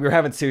 Yeah, we were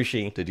having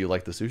sushi. Did you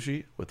like the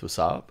sushi with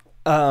wasabi?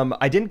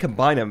 I didn't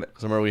combine them.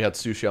 Because I remember we had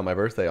sushi on my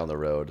birthday on the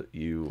road.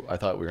 I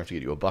thought we were going to have to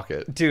get you a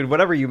bucket. Dude,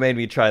 whatever you made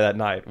me try that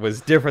night was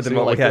different than So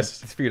you what we like had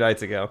this? a few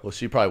nights ago. Well,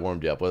 she probably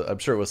warmed you up. I'm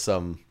sure it was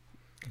some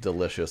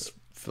delicious,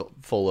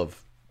 full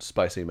of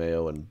spicy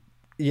mayo and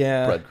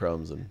Yeah.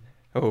 breadcrumbs and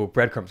Oh,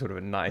 breadcrumbs would have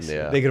been nice.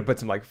 Yeah. They could have put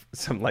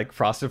some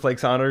Frosted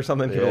Flakes on it or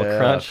something. Give it a little yeah.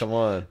 crunch. Come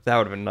on, That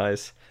would have been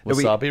nice. No,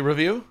 wasabi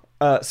review.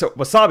 So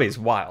wasabi is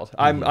wild.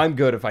 Mm-hmm. I'm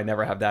good if I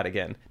never have that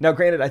again. Now,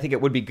 granted, I think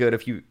it would be good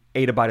if you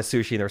ate a bite of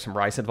sushi and there was some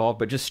rice involved,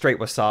 but just straight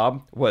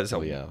wasabi was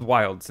a Yeah.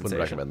 wild sensation.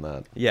 Wouldn't recommend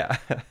that. Yeah.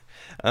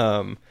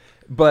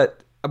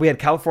 But we had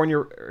California,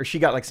 or she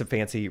got like some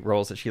fancy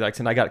rolls that she likes,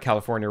 and I got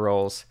California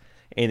rolls,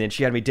 and then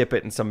she had me dip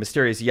it in some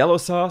mysterious yellow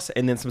sauce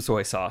and then some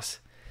soy sauce.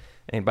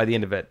 And by the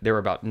end of it, there were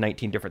about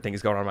 19 different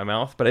things going on in my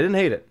mouth, but I didn't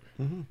hate it.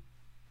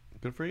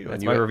 Good for you.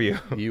 That's And my you review.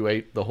 You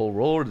ate the whole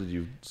roll, or did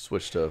you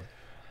switch to?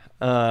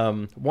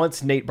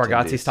 Once Nate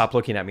Bargatze Tendies. stopped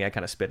looking at me, I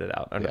kind of spit it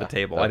out under Yeah. the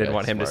table. I Okay, didn't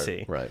want him to smart.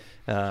 see. Right.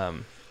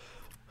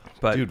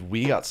 But Dude,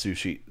 we got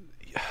sushi.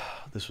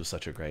 This was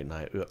such a great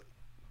night.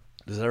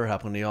 Does that ever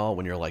happen to y'all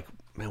when you're like,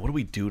 man, what do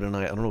we do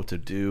tonight? I don't know what to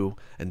do.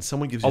 And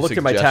someone gives you I'll a look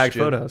at my tagged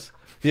suggestion. photos.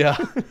 Yeah.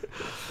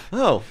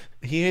 Oh,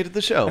 he hated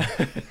the show.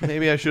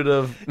 Maybe I should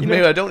have.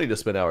 Maybe I don't need to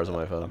spend hours on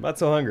my phone. I'm not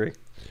so hungry.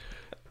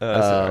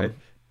 That's all right.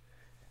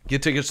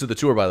 Get tickets to the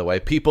tour, by the way.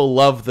 People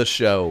love the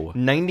show.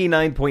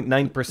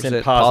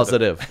 99.9% positive.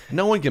 Positive.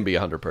 No one can be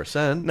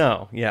 100%.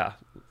 No, yeah.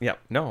 Yeah,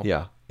 no.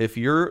 Yeah. If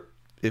your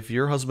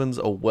husband's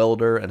a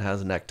welder and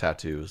has neck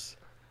tattoos,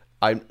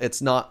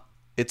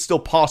 it's still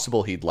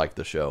possible he'd like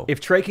the show.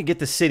 If Trey can get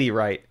the city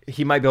right,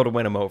 he might be able to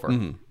win him over.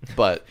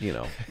 But,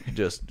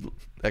 just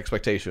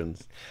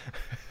expectations.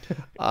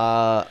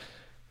 I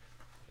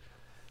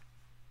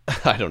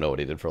don't know what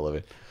he did for a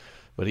living,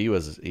 but he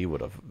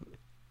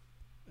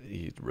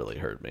really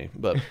hurt me.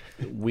 But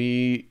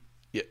you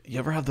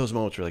ever have those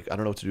moments where you're like, I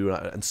don't know what to do,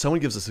 and someone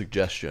gives a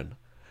suggestion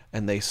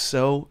and they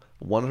so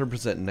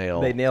 100%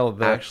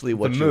 nail actually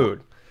what the you mood.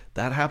 want.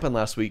 That happened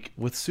last week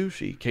with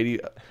sushi. Katie,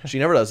 she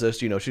never does this.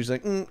 She's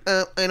like,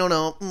 I don't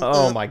know.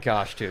 Oh my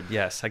gosh, dude.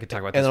 Yes, I could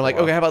talk about this. And they're for like, a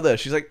while. okay, how about this?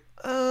 She's like,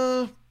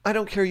 I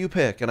don't care, you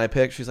pick. And I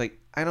pick. She's like,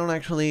 I don't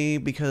actually,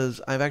 because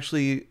I've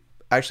actually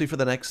for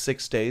the next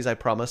 6 days, I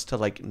promised to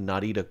like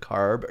not eat a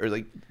carb, or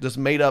like just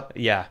made up.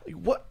 Yeah. Like,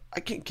 what? I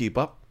can't keep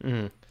up.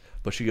 Mm-hmm.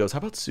 But she goes, how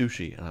about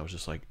sushi? And I was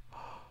just like,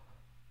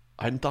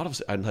 I hadn't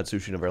had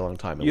sushi in a very long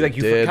time. And You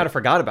we kind of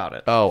forgot about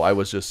it. Oh, I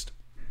was just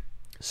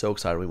so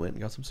excited. We went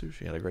and got some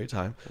sushi. Had a great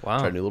time. Wow.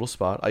 Tried a new little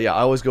spot. I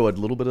always go a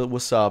little bit of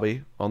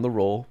wasabi on the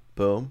roll.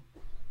 Boom.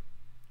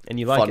 And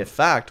you like Fun it.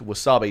 fact,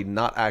 wasabi,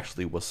 not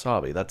actually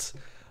wasabi. That's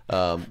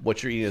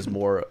what you're eating is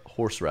more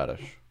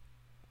horseradish.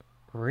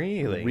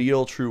 Really?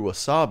 Real true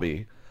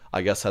wasabi,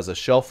 I guess, has a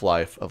shelf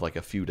life of like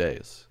a few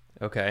days.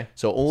 Okay.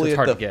 So only it's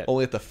hard at to get.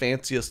 only at the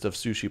fanciest of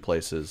sushi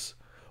places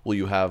will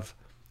you have,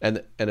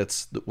 and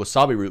it's the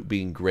wasabi root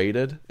being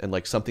grated, and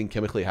like something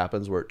chemically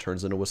happens where it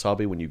turns into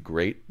wasabi when you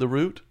grate the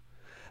root,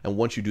 and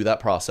once you do that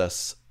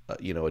process,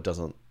 it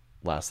doesn't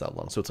last that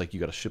long. So it's like you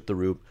got to ship the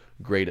root,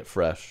 grate it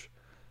fresh.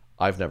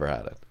 I've never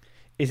had it.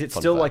 Is it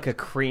Fun still fact. like a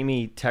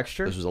creamy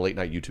texture? This was a late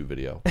night YouTube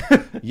video.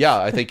 Yeah,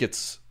 I think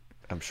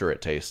I'm sure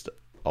it tastes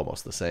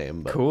almost the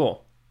same. But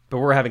Cool. But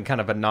we're having kind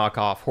of a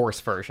knockoff horse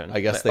version. I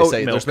guess Like they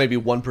say oat there's milk. maybe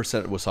 1%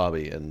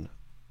 wasabi in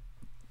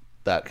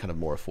that kind of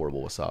more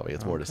affordable wasabi.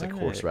 It's more just like Okay.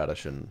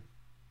 horseradish and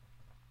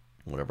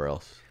whatever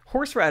else.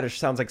 Horseradish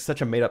sounds like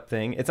such a made up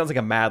thing. It sounds like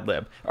a Mad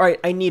Lib. All right,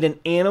 I need an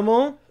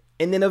animal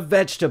and then a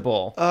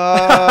vegetable.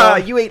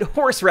 You ate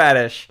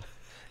horseradish.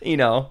 You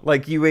know,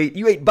 like you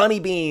ate bunny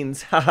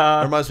beans. It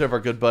Haha. reminds me of our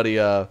good buddy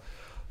Nate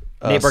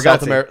South,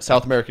 Bargatze.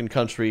 South American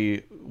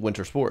country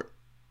winter sport.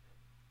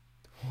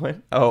 What?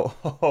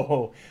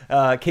 Oh,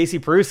 Casey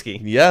Peruski.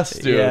 Yes,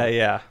 dude.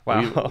 Yeah.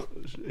 Wow.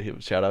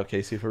 Shout out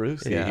Casey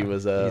Ferrucci. Yeah. He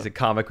was he's a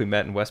comic we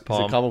met in West he's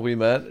Palm. a comic we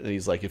met, and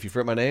he's like, if you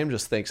forget my name,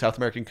 just think South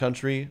American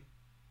country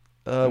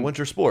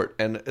winter sport.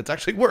 And it's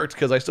actually worked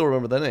because I still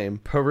remember the name.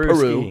 Peru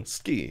ski.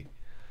 ski.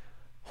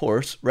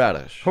 Horse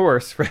radish.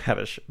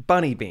 Horseradish.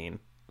 Bunny bean.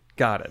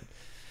 Got it.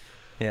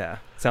 Yeah.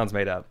 Sounds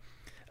made up.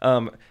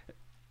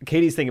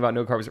 Katie's thinking about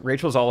no carbs.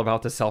 Rachel's all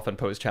about the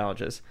self-imposed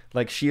challenges.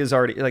 Like she is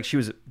already, like she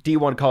was a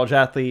D1 college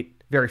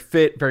athlete, very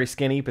fit, very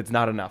skinny, but it's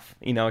not enough.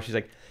 You know, she's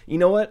like, you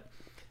know what?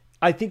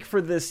 I think for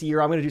this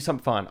year, I'm going to do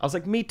something fun. I was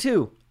like, me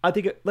too. I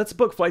think let's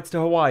book flights to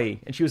Hawaii.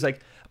 And she was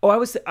like, oh,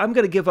 I'm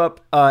going to give up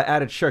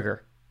added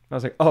sugar. I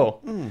was like,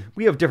 oh,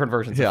 we have different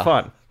versions Yeah. of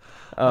fun.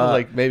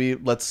 Like maybe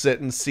let's sit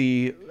and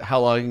see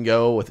how long I can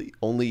go with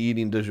only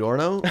eating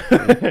DiGiorno.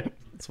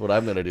 That's what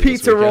I'm going to do. this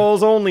Pizza weekend.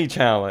 rolls only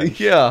challenge.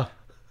 Yeah.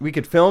 We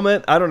could film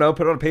it. I don't know.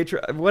 Put it on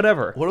Patreon.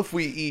 Whatever. What if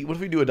we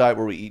do a diet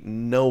where we eat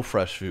no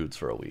fresh foods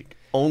for a week?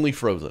 Only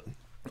frozen.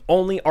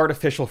 Only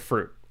artificial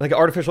fruit, like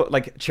artificial,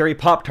 like cherry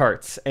Pop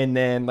Tarts, and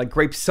then like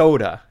grape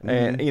soda,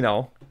 and you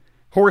know,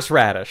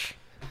 horseradish.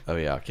 Oh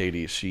yeah,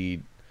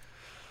 Katie,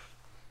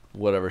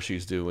 whatever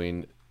she's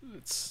doing,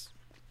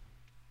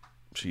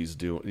 she's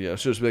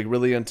just like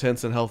really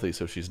intense and healthy.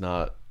 So she's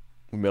not.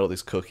 We made all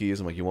these cookies.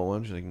 I'm like, you want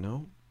one? She's like,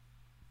 no.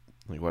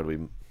 I'm like, why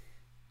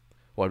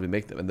do we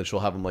make them? And then she'll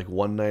have them like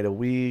one night a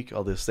week,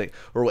 all this thing.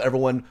 Or we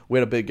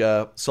had a big,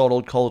 saw an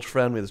old college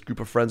friend. We had this group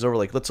of friends over,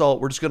 like,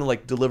 we're just going to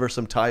like deliver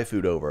some Thai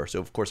food over. So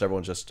of course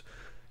everyone's just,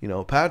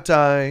 pad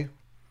Thai,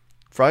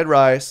 fried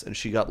rice. And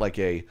she got like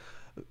a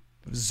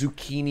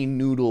zucchini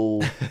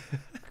noodle,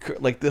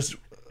 like this.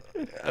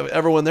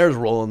 Everyone there's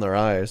rolling their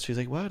eyes. She's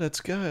like, wow, that's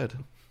good.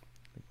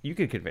 You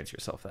could convince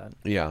yourself that.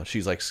 Yeah.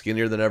 She's like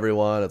skinnier than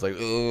everyone. It's like,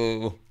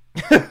 oh,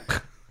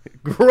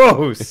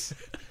 Gross.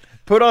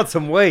 Put on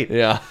some weight.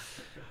 yeah.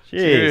 Jeez.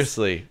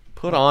 Seriously,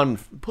 put on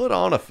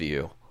a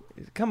few.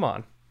 Come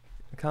on.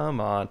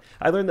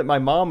 I learned that my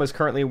mom was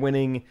currently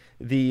winning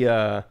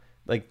the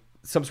like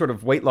some sort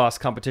of weight loss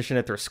competition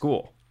at their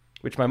school,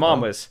 which my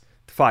mom was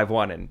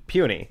 5'1" and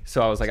puny.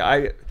 So I was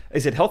like,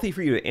 is it healthy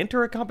for you to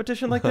enter a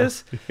competition like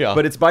this? Yeah.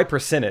 But it's by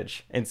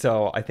percentage, and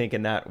so I think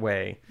in that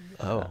way,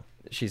 Oh.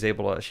 she's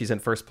in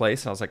first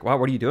place. And I was like, wow,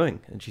 what are you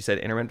doing? And she said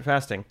intermittent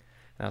fasting.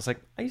 And I was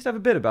like, I used to have a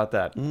bit about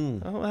that.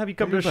 I'll have you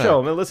come to a at that. show.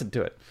 I'm gonna listen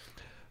to it.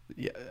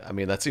 Yeah, I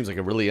mean that seems like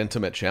a really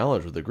intimate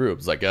challenge with the group.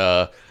 It's like,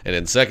 and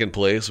in second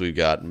place we've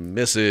got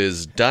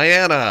Mrs.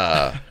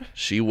 Diana.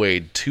 She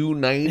weighed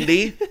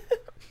 290,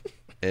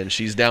 and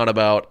she's down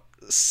about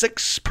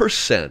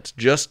 6%,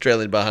 just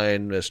trailing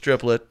behind Miss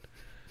Triplet,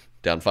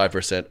 down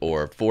 5%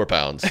 or 4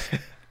 pounds.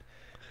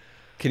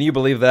 Can you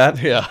believe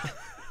that? Yeah.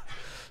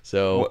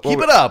 So keep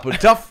it up. A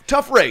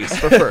tough race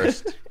for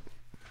first.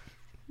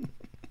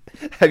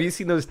 Have you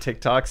seen those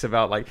TikToks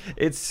about like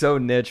it's so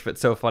niche but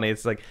so funny?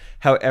 It's like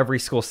how every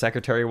school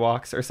secretary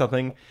walks or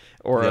something,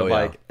 or Oh, yeah.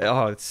 like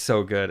it's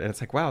so good, and it's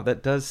like wow,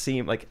 that does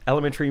seem like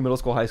elementary, middle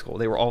school, high school.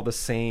 They were all the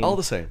same,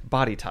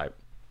 body type,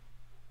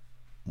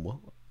 What?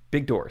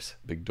 big doors.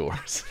 Big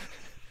doors.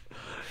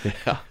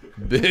 Yeah,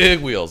 big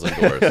wheels and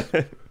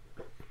doors.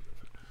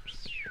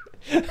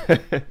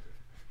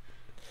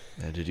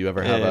 And did you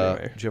ever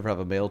have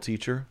a male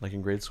teacher like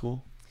in grade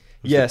school?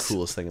 It was Yes. the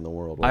coolest thing in the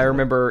world. I wasn't it?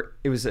 remember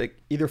it was like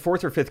either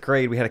fourth or fifth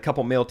grade. We had a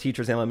couple male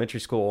teachers in elementary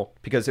school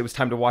because it was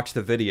time to watch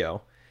the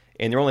video,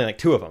 and there were only like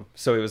 2 of them.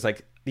 So it was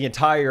like the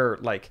entire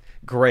like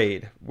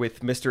grade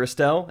with Mr.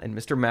 Estelle and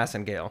Mr.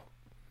 Massengale.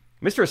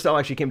 Mr. Estelle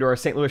actually came to our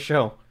St. Louis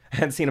show. I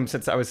hadn't seen him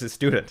since I was his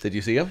student. Did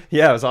you see him?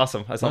 Yeah, it was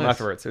awesome. I saw him Nice.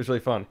 afterwards. It was really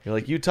fun. You're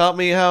like, you taught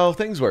me how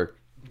things work.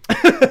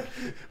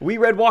 We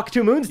read Walk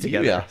Two Moons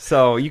together. Yeah.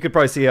 So you could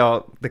probably see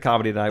how the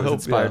comedy tonight was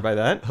inspired by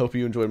that. Hope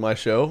you enjoyed my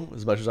show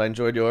as much as I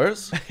enjoyed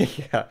yours.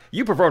 Yeah.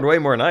 You performed way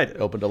more than I did.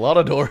 Opened a lot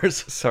of doors.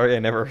 Sorry I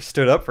never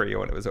stood up for you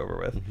when it was over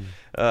with.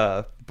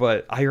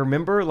 But I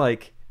remember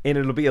like, and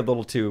it'll be a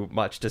little too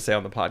much to say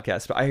on the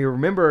podcast, but I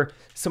remember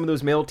some of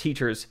those male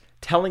teachers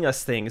telling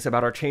us things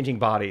about our changing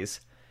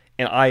bodies.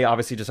 And I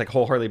obviously just like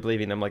wholeheartedly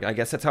believing them. Like, I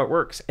guess that's how it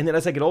works. And then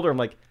as I get older, I'm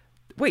like,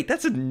 wait,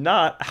 that's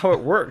not how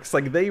it works.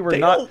 Like they were They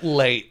not. don't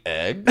lay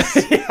eggs.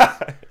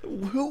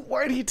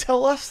 Why did he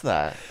tell us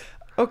that?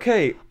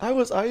 Okay. I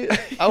was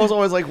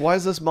always like, why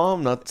is this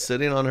mom not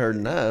sitting on her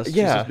nest? She's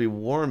Yeah. supposed to be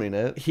warming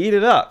it. Heat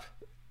it up.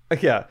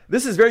 Yeah.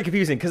 This is very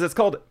confusing because it's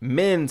called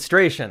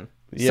menstruation.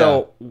 Yeah.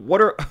 So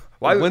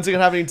why When's it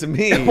happening to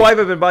me? why have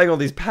I been buying all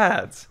these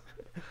pads?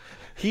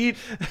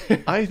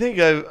 I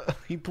think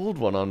he pulled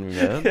one on me,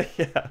 man.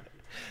 Yeah.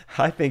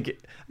 I think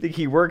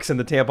he works in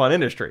the tampon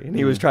industry, and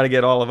he was trying to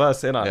get all of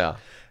us in on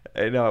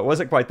it. No, it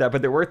wasn't quite that,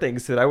 but there were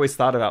things that I always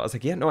thought about. I was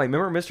like, yeah, no, I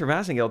remember Mr.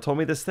 Massengale told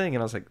me this thing,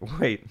 and I was like,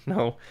 wait,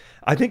 no,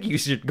 I think you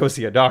should go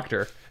see a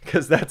doctor,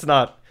 because that's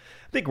not,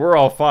 I think we're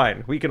all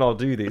fine. We can all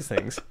do these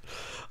things.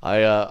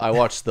 I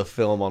watched the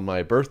film on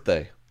my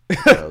birthday.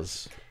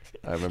 Because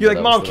I remember You're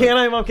like, Mom, can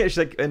I? Mom, can I? She's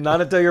like,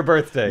 not until your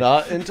birthday.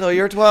 Not until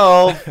you're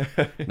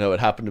 12. No, it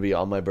happened to be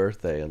on my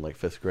birthday in like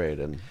 5th grade,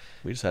 and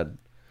we just had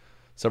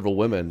several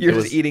women. You're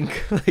just eating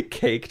like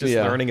cake, just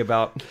Yeah. learning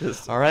about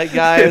this. All right,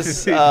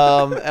 guys.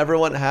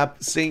 Everyone,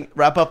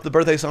 wrap up the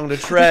birthday song to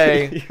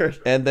Trey,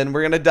 and then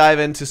we're gonna dive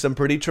into some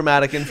pretty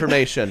traumatic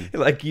information.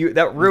 Like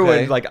that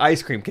ruined Okay. like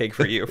ice cream cake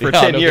for you for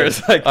Yeah, 10 no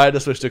years. kidding. Like I had to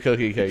switch to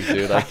cookie cake,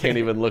 dude. I can't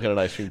even look at an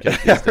ice cream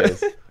cake these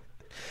days.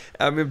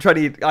 I'm trying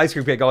to eat ice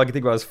cream cake. All I can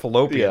think about is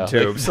fallopian Yeah.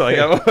 tubes. Like,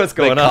 what's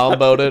They going on?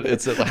 comboed it.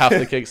 It's half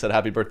the cake said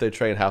 "Happy Birthday,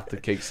 Trey," and half the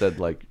cake said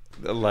like,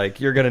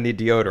 Like you're gonna need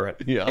deodorant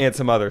Yeah. and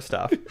some other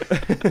stuff.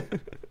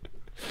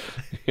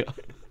 yeah.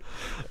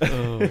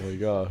 Oh my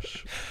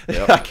gosh. I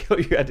Yep. kill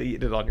you had to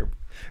eat it on your,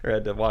 or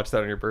had to watch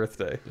that on your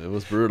birthday. It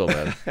was brutal,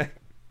 man.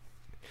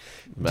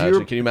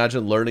 Can you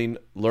imagine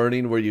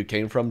learning where you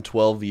came from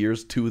 12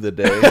 years to the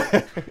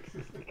day?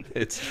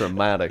 It's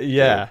traumatic.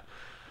 Yeah.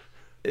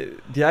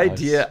 The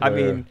idea. I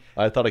swear. mean,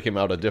 I thought I came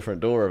out a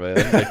different door, man.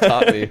 They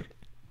taught me.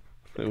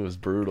 It was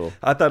brutal.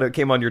 I thought it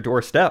came on your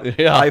doorstep.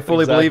 Yeah, I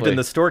fully believed exactly. in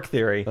the stork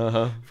theory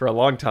for a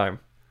long time.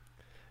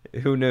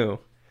 Who knew?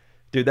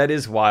 Dude, that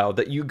is wild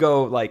that you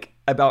go like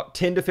about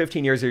 10 to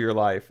 15 years of your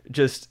life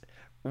just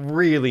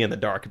really in the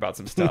dark about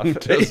some stuff.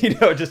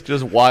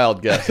 Just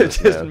wild guesses.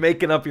 just man.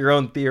 making up your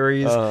own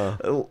theories,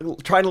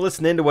 trying to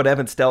listen into what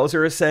Evan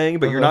Stelzer is saying,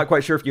 but you're not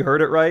quite sure if you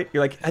heard it right.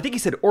 You're like, I think he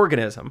said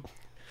organism.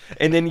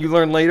 And then you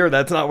learn later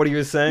that's not what he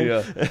was saying.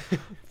 Yeah.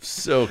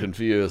 So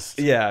confused.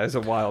 Yeah, it was a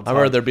wild I time.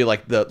 remember there'd be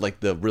like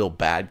the real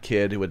bad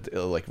kid who would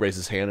like raise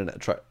his hand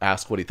and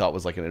ask what he thought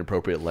was like an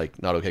inappropriate,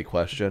 like not okay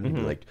question. He'd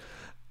be like,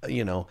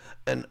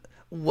 and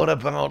what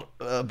about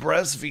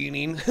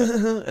breastfeeding?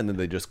 And then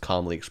they just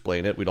calmly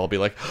explain it. We'd all be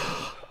like,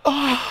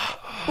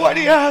 why do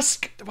you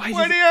ask?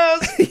 Why do you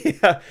ask?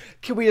 Yeah.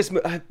 Can we just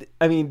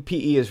I mean,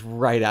 PE is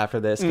right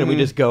after this. Can we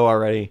just go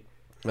already?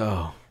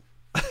 Oh.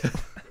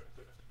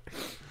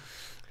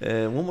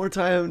 And one more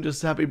time,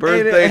 just happy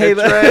birthday Hey,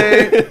 to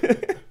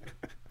Trey.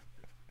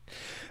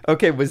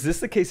 Okay, was this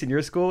the case in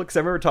your school? Because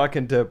I remember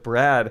talking to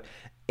Brad,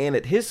 and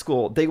at his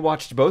school, they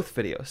watched both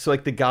videos. So,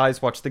 like, the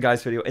guys watched the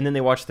guys' video, and then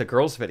they watched the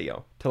girls'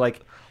 video to,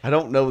 like, I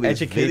don't know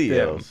these educate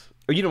them. videos.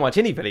 Oh, you didn't watch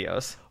any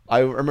videos? I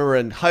remember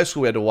in high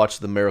school we had to watch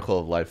the Miracle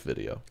of Life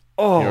video.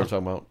 Oh. You know what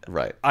I'm talking about?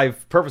 Right.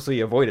 I've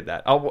purposely avoided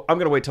that. I'm going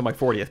to wait till my 40th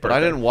birthday. But I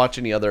didn't watch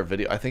any other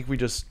video. I think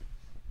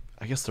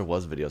I guess there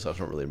was videos. I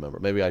don't really remember.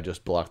 Maybe I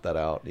just blocked that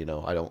out.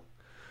 I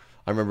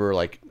remember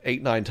like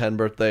 8, 9, 10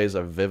 birthdays I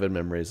have vivid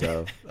memories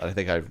of. I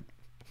think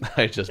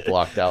I just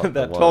blocked out That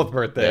the one. 12th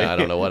birthday. Yeah, I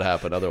don't know what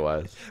happened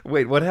otherwise.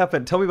 Wait, what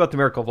happened? Tell me about the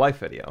Miracle of Life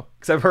video.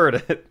 Because I've heard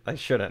it. I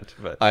shouldn't,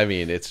 but... I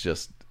mean, it's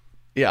just,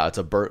 it's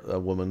a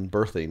woman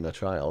birthing a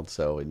child.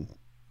 So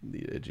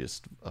it's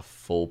just a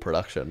full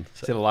production.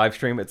 Is it a live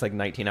stream? It's like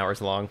 19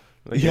 hours long.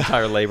 Like the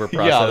entire labor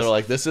process. Yeah, they're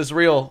like, this is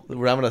real.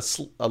 We're having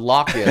a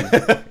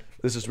lock-in.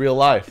 This is real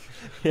life.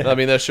 Yeah. I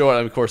mean, that's short.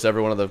 And of course,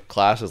 every one of the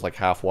class is like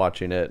half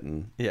watching it.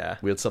 And yeah,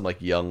 we had some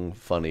like young,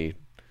 funny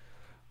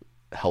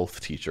health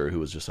teacher who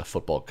was just a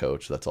football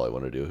coach. That's all I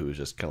wanted to do. Who was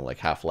just kind of like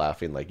half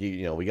laughing, like,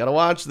 we got to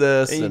watch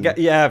this. And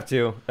you have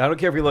to. I don't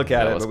care if you look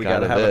at it, but we got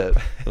to have it.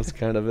 That's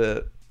kind of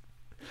it.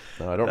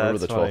 No, I don't remember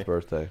the 12th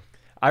birthday.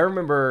 I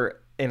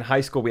remember in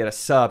high school we had a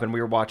sub and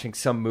we were watching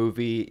some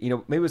movie.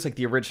 Maybe it was like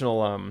the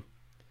original.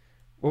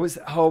 What was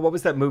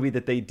that movie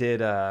that they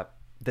did?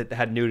 That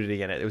had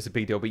nudity in it. It was a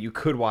big deal, but you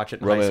could watch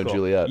it in high school. Romeo and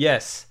Juliet.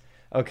 Yes.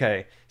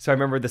 Okay. So I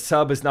remember the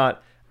sub is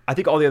not... I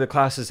think all the other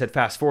classes had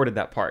fast-forwarded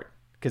that part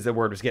because the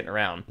word was getting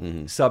around.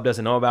 Mm-hmm. Sub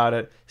doesn't know about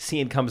it.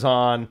 Scene comes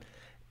on.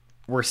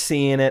 We're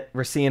seeing it.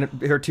 We're seeing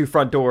her 2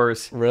 front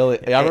doors. Really?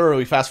 Yeah, I remember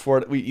we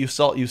fast-forward. You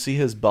see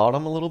his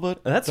bottom a little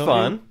bit? That's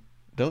fun.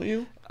 Don't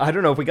you? I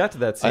don't know if we got to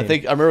that scene.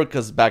 I remember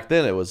because back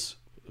then it was...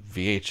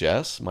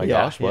 VHS,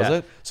 was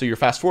it? So you're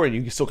fast forwarding,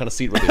 you can still kind of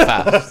see it really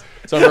fast.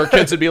 So I remember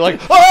kids would be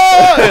like,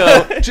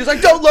 she's like,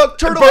 don't look,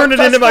 turn away, burn it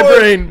into my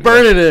brain,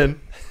 burn it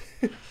in.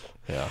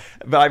 Yeah.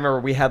 But I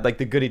remember we had like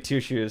the goody two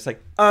shoes,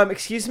 like,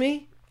 excuse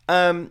me,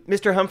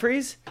 Mr.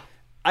 Humphreys,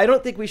 I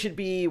don't think we should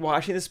be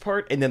watching this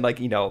part. And then like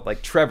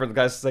Trevor, the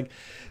guy's like,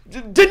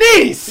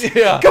 Denise,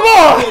 come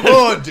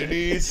on,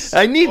 Denise,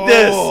 I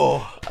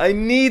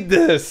need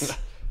this.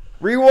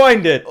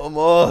 Rewind it, come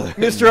on,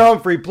 Mr.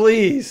 Humphrey,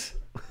 please.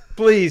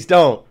 Please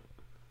don't.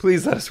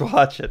 Please let us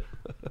watch it.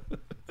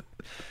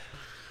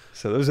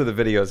 So those are the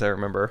videos I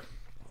remember.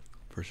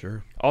 For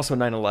sure. Also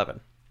 9/11.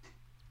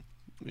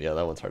 Yeah,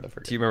 that one's hard to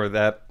forget. Do you remember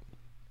that?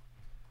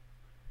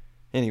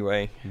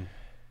 Anyway.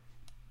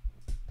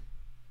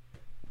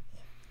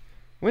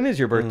 When is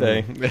your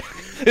birthday?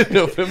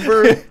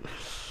 November.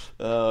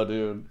 Oh,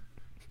 dude.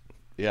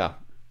 Yeah.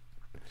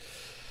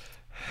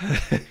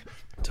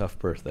 Tough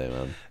birthday,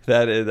 man.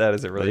 That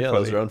is a really funny.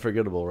 Those are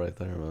unforgettable right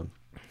there, man.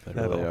 They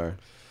really are.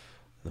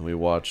 Then we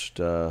watched.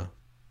 I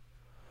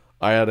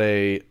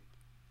had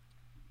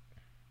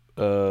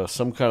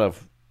some kind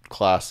of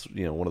class,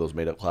 one of those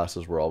made up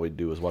classes where all we'd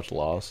do was watch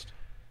Lost.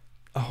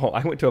 Oh,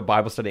 I went to a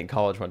Bible study in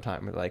college one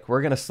time. We're like,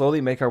 we're gonna slowly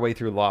make our way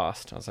through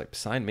Lost. I was like,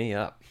 sign me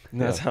up.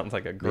 That sounds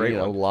like a great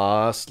one.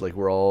 Lost, like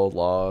we're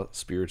all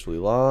spiritually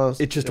lost.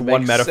 It's just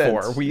one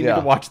metaphor. Sense. We need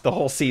to watch the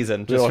whole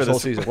season. Just for the whole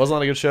season. Wasn't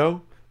that a good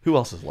show? Who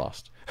else is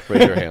lost?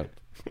 Raise your hand.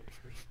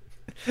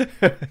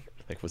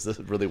 Like, was this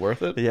really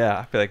worth it? Yeah,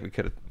 I feel like we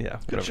could have. Yeah,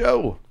 good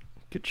show.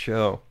 Good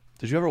show.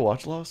 Did you ever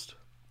watch Lost?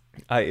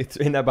 It's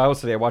in that Bible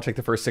study. I watched like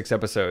the first 6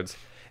 episodes,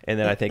 and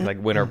then I think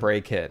like winter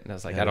break hit, and I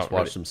was like, I don't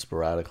watch them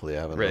sporadically.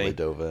 I haven't really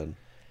dove in.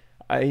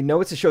 I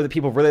know it's a show that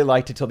people really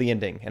liked until the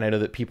ending, and I know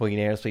that people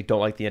unanimously don't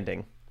like the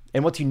ending.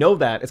 And once you know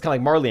that, it's kind of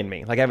like Marley and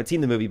Me. Like, I haven't seen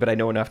the movie, but I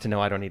know enough to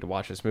know I don't need to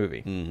watch this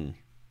movie. Mm-hmm.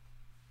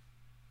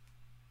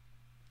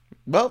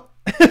 Well,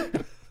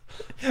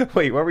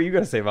 wait, what were you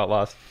going to say about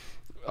Lost?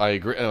 I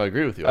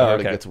agree with you. I heard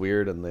it gets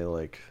weird, and they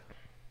like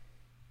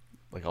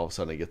all of a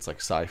sudden it gets like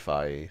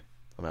sci-fi.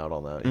 I'm out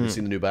on that. You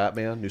seen the new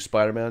Batman, new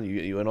Spider-Man?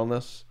 You in on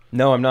this?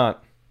 No, I'm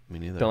not. Me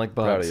neither. Don't like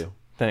bugs. Proud of you.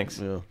 Thanks.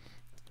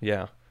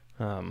 Yeah.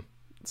 I'm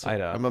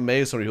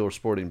amazed so many people are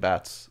sporting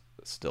bats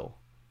still.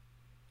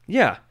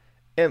 Yeah,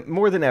 and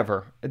more than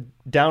ever,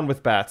 down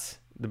with bats.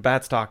 The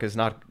bat stock is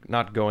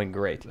not going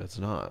great. It's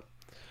not.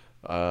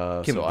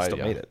 Still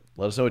made it.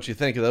 Let us know what you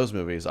think of those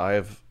movies.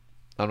 I'm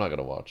not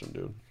gonna watch them,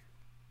 dude.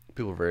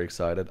 People are very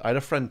excited. I had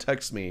a friend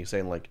text me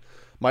saying like,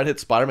 "Might hit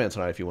Spider-Man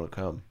tonight if you want to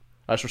come."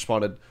 I just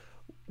responded,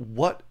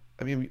 "What?"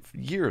 I mean,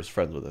 years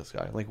friends with this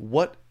guy. Like,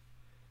 what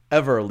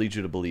ever leads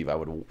you to believe I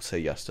would say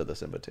yes to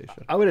this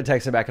invitation? I would have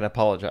texted back and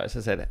apologized. I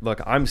said, "Look,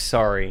 I'm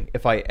sorry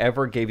if I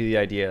ever gave you the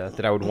idea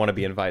that I would want to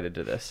be invited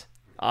to this.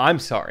 I'm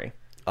sorry.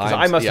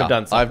 I must have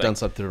done something. I've done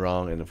something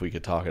wrong, and if we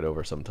could talk it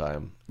over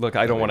sometime." Look,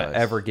 I don't want to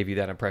ever give you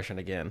that impression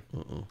again.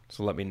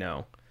 So let me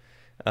know.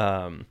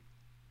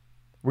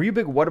 Were you a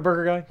big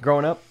Whataburger guy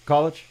growing up,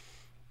 college?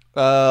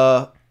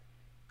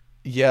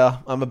 Yeah,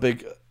 I'm a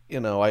big.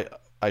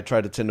 I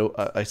try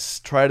to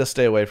try to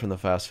stay away from the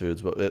fast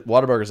foods, but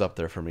Whataburger's up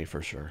there for me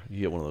for sure. You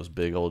get one of those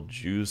big old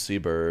juicy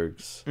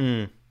burgers.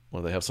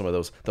 Where they have some of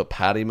those, the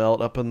patty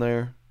melt up in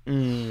there.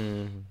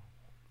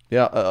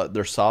 Yeah,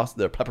 their sauce,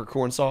 their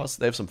peppercorn sauce.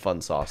 They have some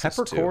fun sauces.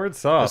 Peppercorn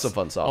sauce. Some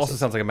fun sauces. Also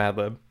sounds like a Mad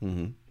Lib.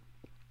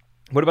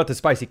 What about the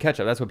spicy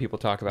ketchup? That's what people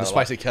talk about. The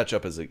spicy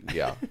ketchup is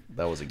that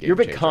was a game. You're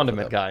a big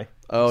condiment guy.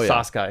 Oh yeah,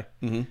 sauce guy.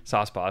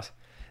 Sauce boss.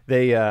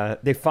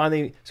 They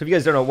finally. So if you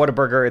guys don't know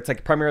Whataburger, it's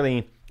like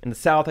primarily in the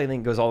South. I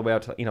think it goes all the way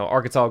out to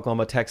Arkansas,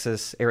 Oklahoma,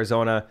 Texas,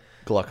 Arizona.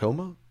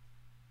 Glaucoma.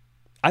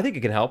 I think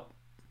it can help.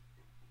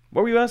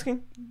 What were you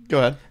asking? Go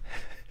ahead.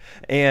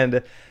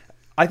 And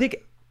I think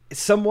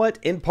somewhat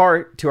in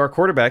part to our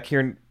quarterback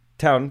here in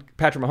town,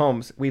 Patrick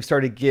Mahomes, we've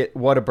started to get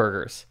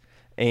Whataburgers.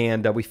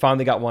 And we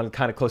finally got one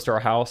kind of close to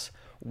our house.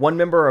 One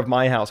member of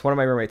my house, one of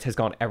my roommates, has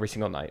gone every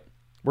single night.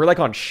 We're like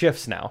on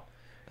shifts now.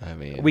 I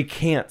mean, we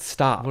can't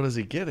stop. What is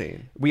he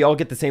getting? We all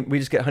get the same. We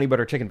just get honey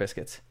butter chicken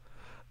biscuits.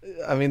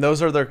 I mean,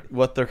 those are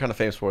what they're kind of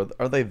famous for.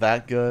 Are they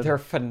that good? They're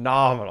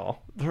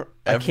phenomenal.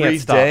 Every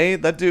day?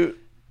 That dude.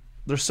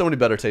 There's so many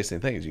better tasting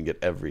things you can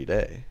get every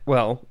day.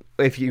 Well,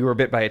 if you were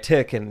bit by a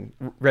tick and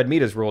red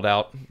meat is ruled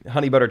out,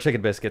 honey butter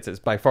chicken biscuits is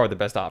by far the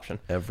best option.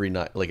 Every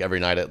night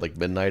at like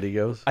midnight he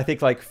goes? I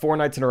think like 4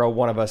 nights in a row,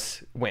 one of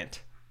us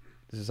went.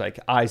 This is like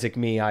Isaac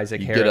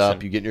Harrison. You get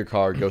up, you get in your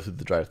car, go through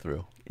the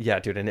drive-thru. Yeah,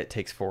 dude, and it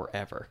takes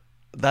forever.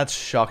 That's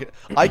shocking.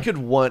 I could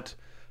want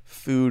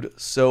food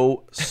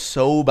so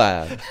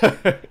bad.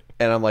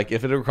 And I'm like,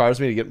 if it requires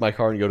me to get in my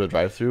car and go to a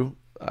drive-thru,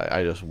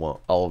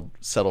 I'll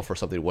settle for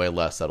something way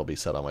less that'll be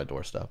set on my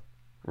doorstep.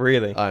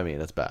 Really? I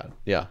mean, it's bad.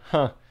 Yeah.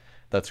 Huh.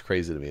 That's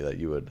crazy to me that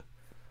you would.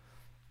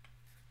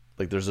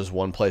 Like, there's this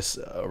one place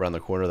around the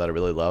corner that I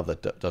really love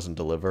that doesn't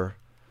deliver.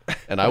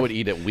 And I would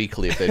eat it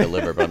weekly if they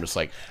deliver, but I'm just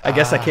like, I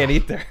guess I can't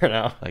eat there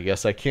now. I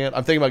guess I can't.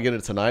 I'm thinking about getting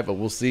it tonight, but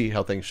we'll see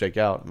how things shake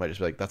out. I might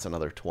just be like, that's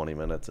another 20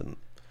 minutes. And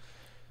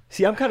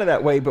see, I'm kind of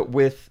that way, but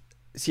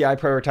I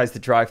prioritize the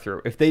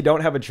drive-thru. If they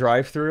don't have a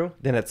drive-thru,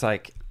 then it's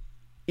like,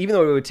 even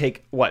though it would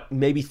take,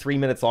 maybe 3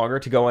 minutes longer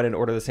to go in and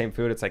order the same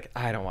food, it's like,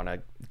 I don't want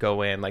to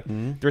go in. Like,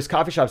 there's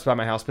coffee shops by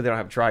my house, but they don't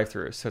have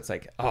drive-thrus. So it's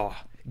like,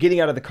 getting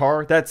out of the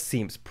car, that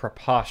seems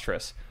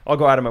preposterous. I'll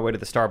go out of my way to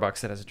the Starbucks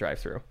that has a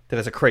drive-thru, that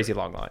has a crazy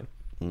long line.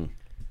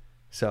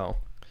 So,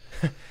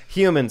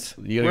 humans,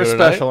 we're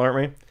special, aren't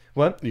we?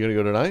 What? You going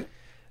to go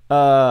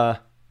tonight?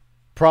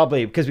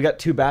 Probably, because we got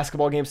 2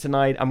 basketball games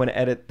tonight. I'm going to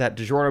edit that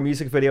DiGiorno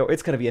music video.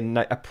 It's going to be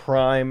a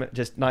prime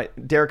just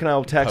night. Derek and I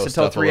will text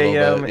until 3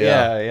 a.m.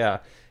 Yeah.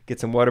 Get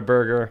some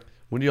Whataburger.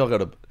 When do y'all go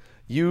to?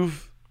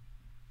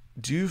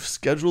 Do you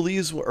schedule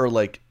these, or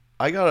like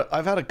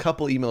I've had a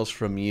couple emails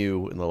from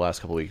you in the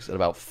last couple of weeks at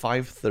about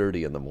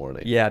 5:30 in the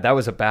morning. Yeah, that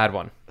was a bad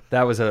one.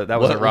 That was a rough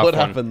one. What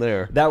happened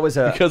there? That was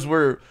because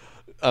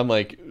I'm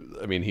like,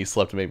 I mean, he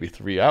slept maybe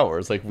 3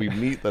 hours. Like, we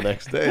meet the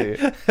next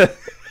day.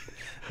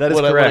 That is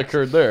what correct.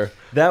 occurred there.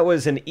 That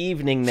was an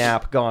evening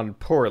nap gone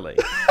poorly.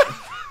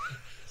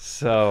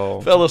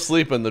 So Fell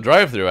asleep in the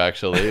drive-thru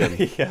actually. And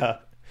yeah,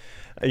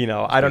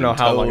 I don't know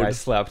how long I towed.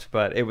 slept,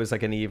 but it was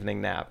like an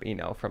evening nap.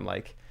 From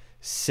like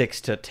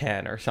 6 to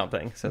 10 or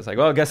something. So it's like,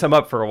 well, I guess I'm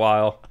up for a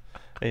while.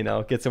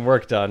 Get some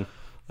work done.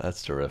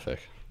 that's terrific.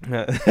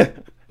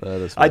 That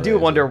is I do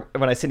amazing. wonder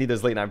when I send you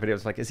those late night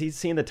videos, like, is he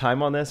seeing the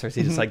time on this, or is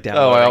he just like down?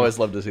 Oh, I always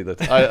love to see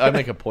that. I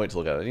make a point to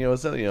look at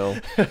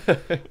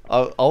it.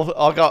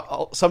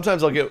 I'll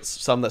sometimes I'll get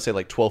some that say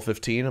like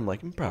 12:15. I'm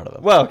like, I'm proud of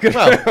him. Well, good.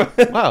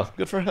 Wow,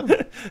 good for him.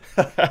 It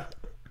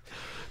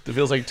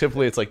feels like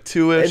typically it's like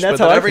 2-ish, And that's but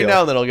then how I every feel.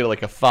 now and then I'll get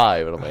like a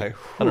 5, and I'm like, Like,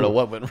 I don't know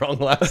what went wrong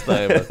last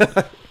time.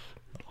 But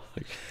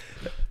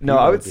No,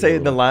 I would be say a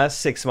in the little-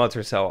 last 6 months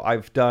or so,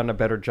 I've done a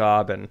better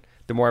job, and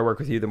the more I work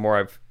with you, the more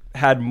I've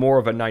had more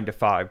of a 9 to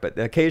 5. But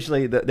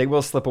occasionally, they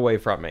will slip away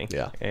from me.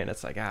 Yeah. and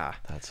it's like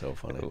that's so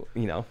funny.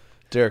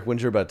 Derek,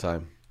 When's your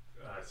bedtime?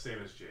 Same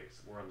as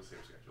Jake's. We're on the same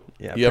schedule.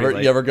 yeah. You pretty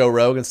late. ever go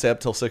rogue and stay up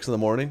till 6 in the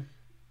morning?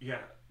 Yeah,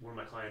 one of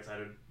my clients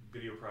had a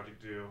video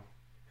project due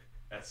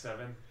at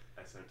 7.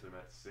 I sent it to them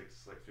at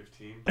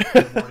 6:15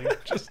 in the morning.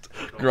 Just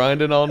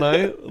grinding all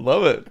night?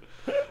 Love it.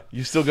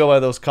 You still go by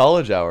those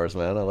college hours,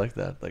 man. I like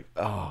that. Like,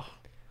 oh.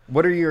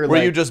 What are your?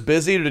 Were you just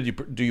busy, or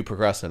do you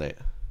procrastinate?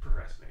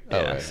 procrastinate.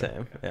 Yeah, right.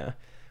 same. Yeah.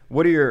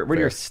 What are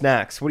your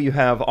snacks? What do you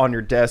have on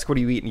your desk? What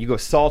do you eat? And you go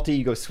salty,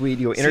 you go sweet,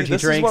 you go energy See,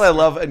 this drinks. is what I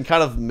love and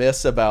kind of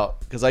miss about,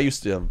 because I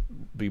used to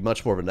be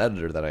much more of an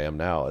editor than I am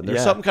now, and there's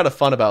Yeah. something kind of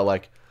fun about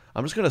like,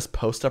 I'm just gonna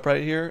post up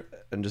right here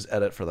and just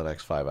edit for the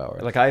next 5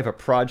 hours. Like I have a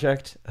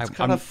project.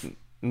 kind of-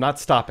 I'm not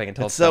stopping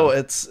until it's so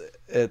done.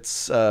 it's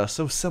so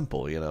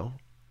simple,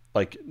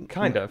 like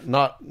Kind of.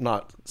 not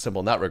simple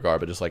in that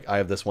regard, but just like I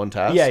have this one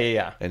task,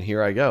 Yeah. and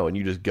here I go, and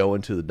you just go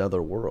into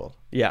another world.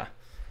 Yeah.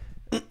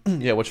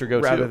 Yeah, what's your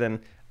go-to? Rather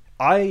than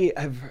I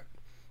have.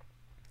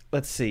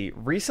 Let's see.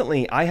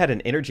 Recently, I had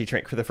an energy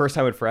drink for the first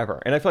time in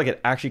forever, and I feel like it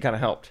actually kind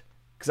of helped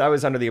because I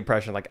was under the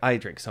impression like I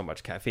drink so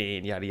much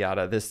caffeine, yada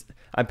yada.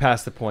 I'm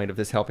past the point of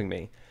this helping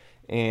me,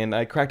 and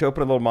I cracked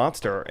open a little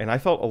Monster, and I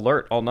felt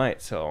alert all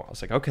night. So I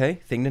was like,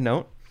 okay, thing to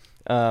note.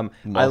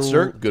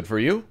 Monster, good for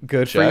you.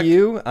 Good Check. for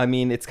you. I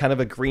mean, it's kind of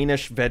a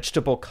greenish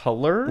vegetable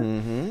color.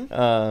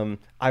 Mm-hmm.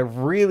 I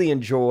really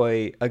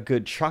enjoy a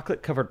good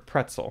chocolate covered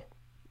pretzel.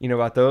 You know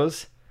about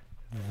those?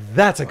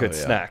 That's a good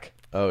yeah. snack.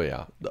 Oh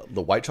yeah,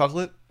 the white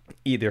chocolate.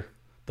 Either.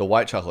 The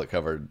white chocolate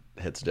covered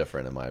hits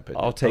different in my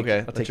opinion. I'll take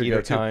that's your either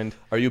go-to. kind.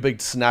 Are you a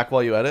big snack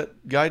while you edit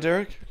guy,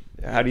 Derek?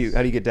 How do you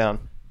get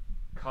down?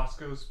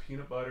 Costco's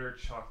peanut butter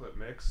chocolate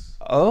mix.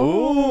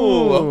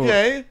 Oh,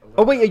 okay.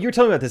 Oh wait, you're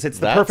telling me about this. It's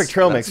the perfect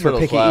trail mix that's for middle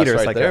picky class eaters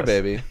right like there, us.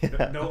 baby. No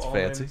That's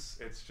almonds.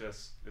 fancy.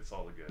 It's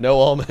all the good. No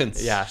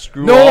almonds. Yeah.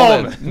 Screw No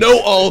almonds. almonds.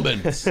 No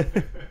almonds.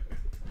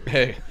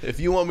 Hey, if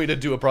you want me to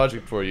do a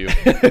project for you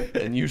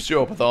and you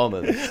show up with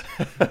almonds,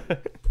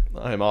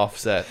 I'm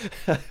offset.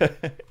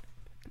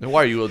 And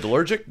why are you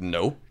allergic?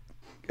 Nope.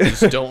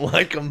 Just don't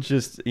like them.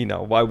 Just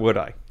why would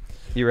I?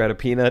 You had a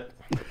peanut.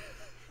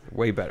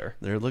 Way better.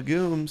 They're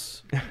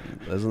legumes.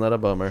 Isn't that a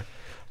bummer?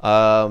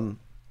 Yeah,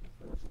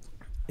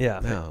 Yeah, I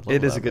love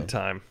it is that, a good man.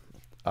 time.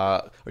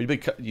 Are you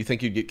big? You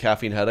think you'd get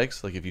caffeine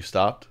headaches? Like if you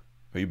stopped?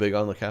 Are you big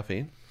on the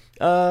caffeine?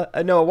 No,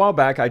 a while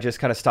back I just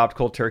kind of stopped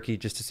cold turkey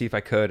just to see if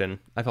I could, and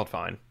I felt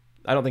fine.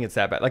 I don't think it's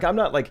that bad. Like I'm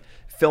not like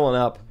filling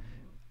up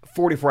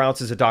 44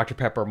 ounces of Dr.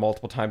 Pepper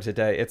multiple times a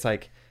day. It's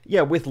like,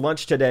 yeah, with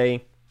lunch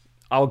today,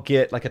 I'll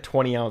get like a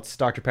 20-ounce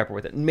Dr. Pepper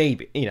with it.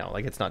 Maybe,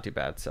 like it's not too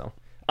bad. So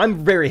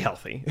I'm very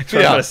healthy. That's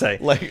what I'm gonna say.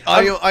 Like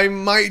I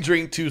might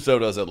drink 2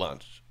 sodas at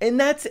lunch And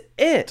that's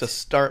it. to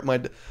start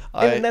my.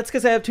 And that's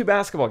because I have 2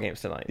 basketball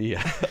games tonight.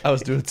 Yeah, I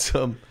was doing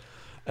some.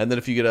 And then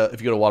if you get a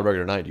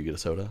Whataburger tonight, do you get a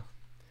soda?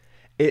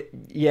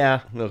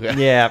 Yeah. Okay.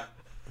 Yeah.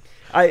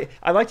 I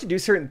like to do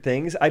certain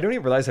things. I don't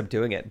even realize I'm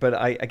doing it, but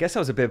I guess I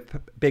was a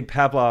big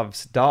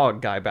Pavlov's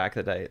dog guy back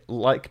in the day.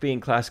 Like being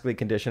classically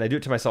conditioned. I do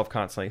it to myself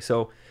constantly.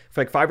 So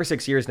for like 5 or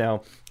 6 years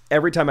now,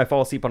 every time I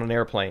fall asleep on an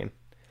airplane,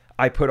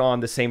 I put on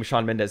the same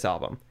Shawn Mendes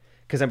album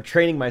because I'm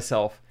training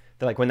myself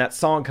that like when that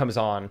song comes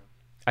on,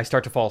 I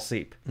start to fall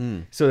asleep.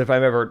 So if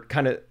I'm ever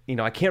kind of,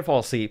 I can't fall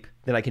asleep,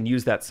 then I can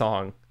use that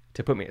song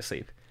to put me to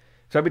sleep.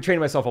 So I've been training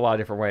myself a lot of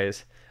different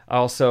ways. I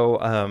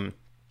also,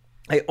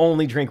 I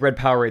only drink red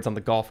Powerades on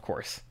the golf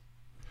course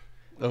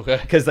Okay.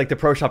 because like the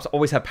pro shops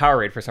always have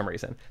Powerade for some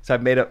reason. So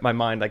I've made up my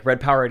mind like red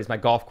Powerade is my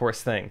golf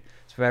course thing.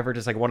 So if I ever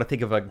just like want to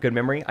think of a good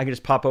memory, I can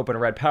just pop open a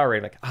red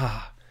Powerade like,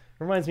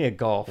 reminds me of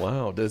golf.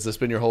 Wow. Has this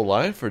been your whole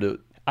life, or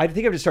I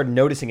think I've just started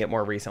noticing it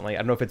more recently. I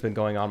don't know if it's been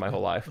going on my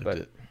whole life,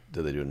 but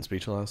did they do it in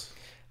speech class?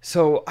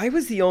 so I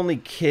was the only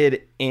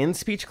kid in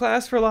speech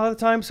class for a lot of the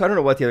time. So I don't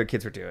know what the other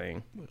kids were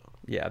doing.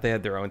 Yeah, they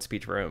had their own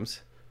speech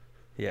rooms.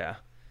 Yeah.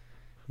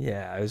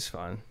 Yeah, it was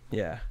fun.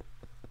 Yeah.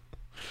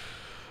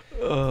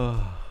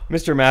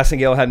 Mr.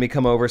 Massengale had me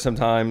come over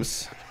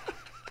sometimes.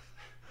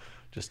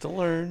 Just to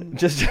learn.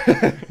 Just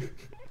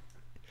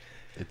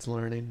It's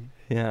learning.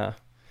 yeah.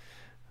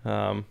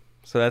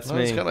 So that's Well,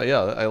 me. it's kind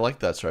of I like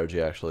that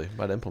strategy actually.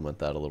 Might implement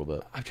that a little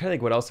bit. I'm trying to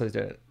think what else I was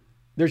doing.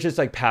 there's just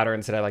like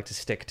patterns that I like to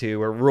stick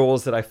to or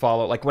rules that I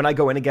follow. Like when I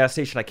go in a gas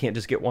station, I can't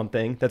just get one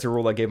thing. That's a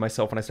rule I gave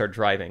myself when I started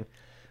driving.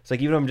 It's like,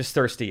 even if I'm just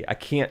thirsty, I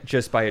can't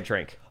just buy a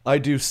drink. I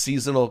do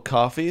seasonal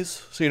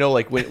coffees. So,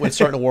 like when it's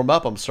starting to warm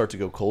up, I'm start to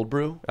go cold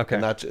brew. Okay.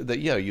 And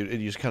you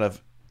just kind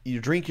of, you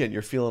drink it and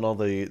you're feeling all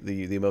the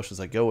emotions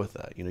that go with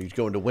that. You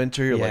go into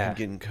winter, you're like, I'm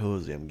getting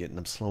cozy.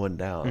 I'm slowing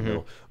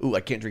down. Ooh, I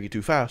can't drink it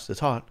too fast.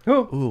 It's hot.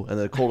 Ooh. And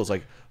then the cold is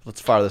like,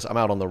 let's fire this. I'm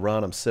out on the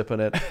run. I'm sipping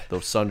it.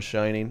 The sun's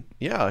shining.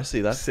 Yeah, I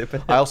see that.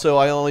 Sipping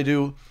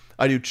it.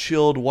 I do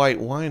chilled white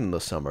wine in the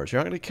summers.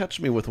 You're not going to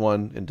catch me with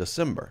one in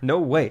December. No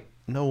way.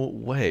 No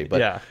way.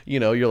 But,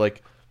 you're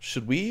like,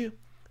 should we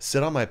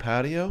sit on my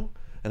patio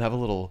and have a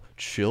little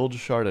chilled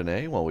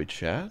Chardonnay while we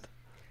chat?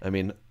 I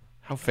mean,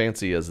 how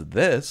fancy is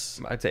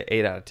this? I'd say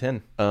 8 out of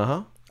 10.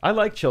 Uh-huh. I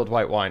like chilled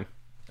white wine,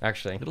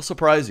 actually. It'll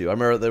surprise you. I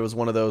remember there was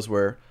one of those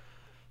where,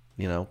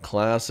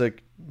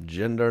 classic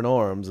gender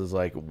norms is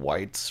like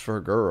whites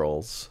for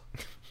girls.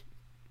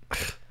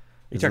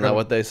 Isn't that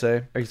what they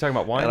say? Are you talking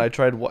about wine? And I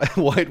tried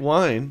white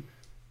wine.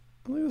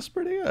 I think it was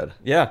pretty good.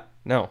 Yeah.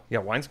 No. Yeah,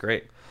 wine's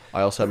great.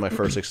 I also had my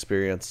first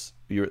experience.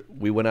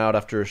 We went out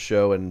after a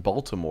show in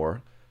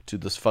Baltimore to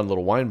this fun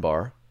little wine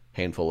bar,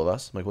 handful of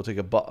us. I'm like, we'll take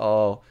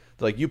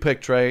they're like, you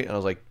pick, Trey. And I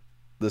was like,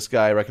 this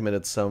guy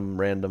recommended some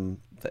random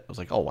thing. I was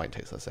like, all wine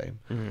tastes the same.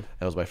 Mm-hmm.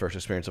 That was my first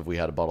experience of we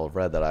had a bottle of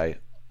red that I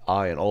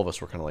and all of us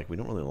were kind of like, we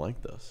don't really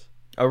like this.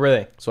 Oh,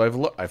 really?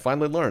 So I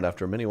finally learned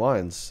after many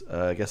wines,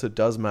 I guess it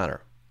does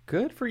matter.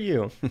 Good for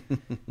you.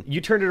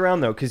 You turned it around,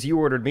 though, because you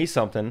ordered me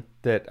something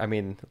that,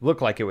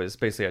 looked like it was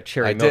basically a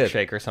cherry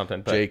milkshake or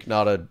something. But... Jake,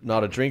 not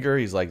a drinker.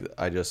 He's like,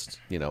 I just,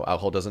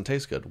 alcohol doesn't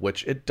taste good,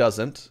 which it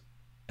doesn't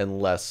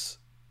unless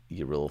you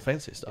get real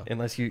fancy stuff.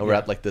 Unless you... We're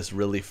at like this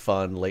really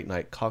fun late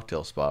night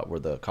cocktail spot where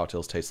the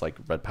cocktails taste like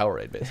Red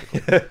Powerade,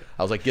 basically.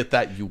 I was like, get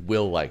that, you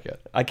will like it.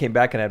 I came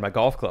back and had my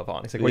golf club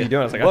on. He's like, what are you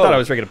doing? I was like, I thought I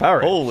was drinking a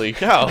Powerade. Holy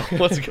cow,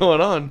 what's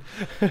going on?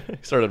 He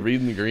started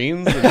reading the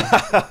greens.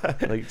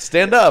 And, like,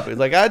 stand up. He's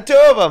like, I had 2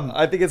 of them.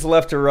 I think it's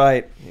left to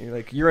right. You're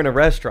like, you're in a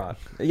restaurant.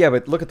 Yeah,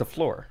 but look at the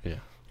floor. Yeah.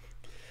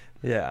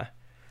 Yeah.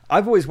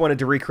 I've always wanted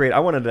to recreate.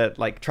 I wanted to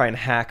like try and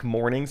hack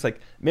mornings. Like,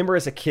 remember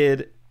as a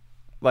kid,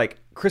 like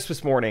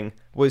Christmas morning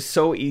was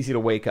so easy to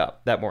wake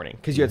up that morning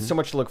because you had so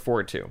much to look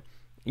forward to.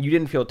 You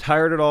didn't feel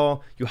tired at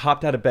all. You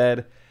hopped out of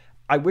bed.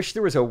 I wish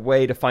there was a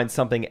way to find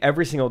something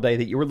every single day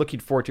that you were looking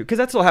forward to, because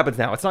that still happens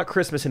now. It's not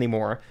Christmas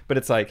anymore, but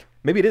it's like,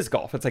 maybe it is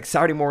golf. It's like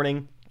Saturday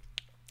morning.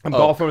 I'm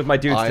golfing with my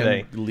dudes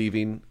today. I'm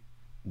leaving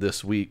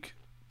this week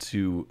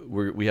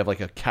we have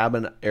like a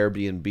cabin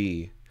Airbnb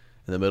in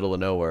the middle of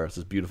nowhere. It's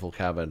this beautiful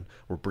cabin.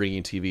 We're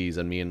bringing TVs,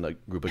 and me and a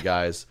group of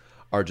guys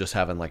are just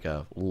having like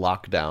a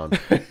lockdown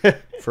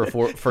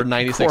for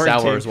 96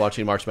 hours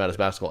watching March Madness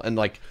basketball. And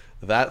like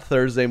that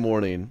Thursday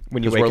morning,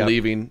 when we're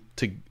leaving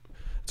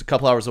it's a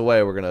couple hours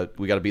away. We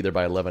got to be there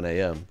by 11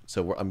 a.m.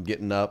 So I'm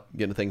getting up,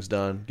 getting things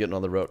done, getting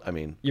on the road. I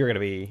mean, you're gonna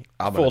be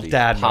full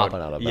dad popping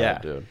mode. Out of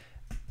bed, dude.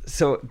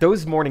 So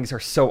those mornings are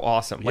so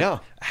awesome.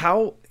 Like,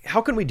 how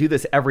can we do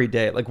this every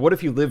day? Like, what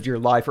if you lived your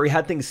life, or you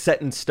had things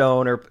set in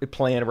stone or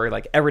planned, where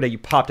like every day you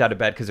popped out of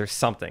bed because there's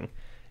something?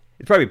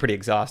 It's probably pretty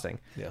exhausting.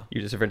 Yeah.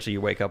 You just eventually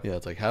you wake up. Yeah,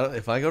 it's like,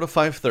 if I go to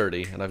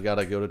 5:30 and I've got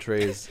to go to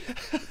Trey's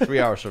 3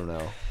 hours from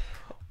now,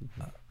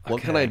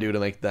 what can I do to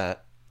make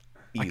that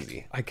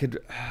easy? I could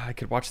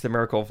watch the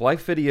Miracle of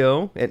Life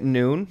video at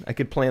noon. I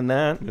could plan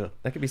that. Yeah.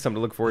 That could be something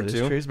to look forward to.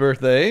 It's Trey's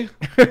birthday.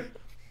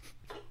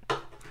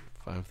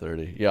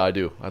 5:30. Yeah, I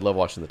do. I love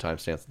watching the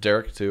timestamps.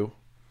 Derek too.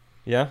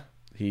 Yeah.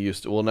 He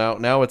used to. Well,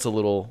 now it's a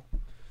little.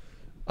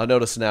 I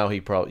notice now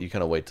you kind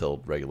of wait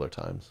till regular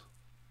times.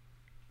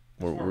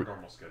 More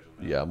normal schedule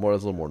now. Yeah, it's a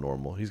little more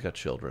normal. He's got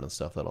children and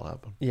stuff. That'll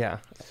happen. Yeah.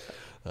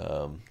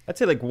 I'd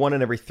say like 1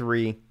 in every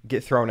 3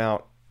 get thrown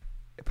out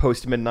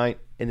post midnight,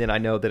 and then I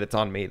know that it's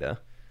on me to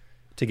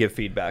give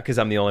feedback because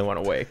I'm the only one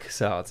awake.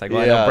 So it's like,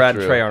 well, I know Brad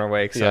and Trey aren't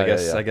awake, so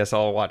I guess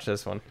I'll watch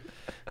this one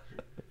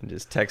and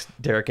just text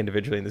Derek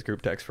individually in this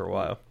group text for a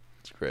while.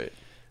 It's great.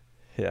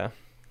 Yeah,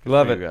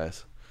 love it, you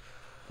guys.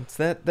 It's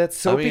that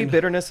soapy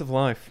bitterness of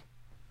life.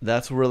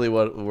 That's really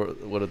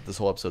what this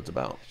whole episode's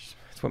about.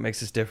 It's what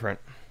makes us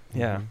different.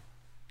 Yeah.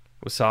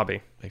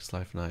 Wasabi. Makes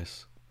life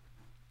nice.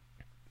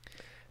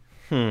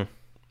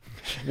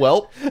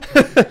 Well.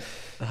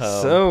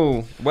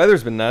 So,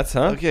 weather's been nuts,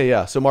 huh? Okay,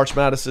 yeah. So March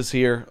Madness is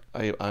here.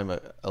 I'm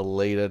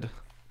elated.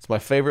 It's my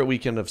favorite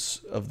weekend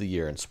of the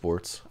year in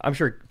sports. I'm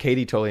sure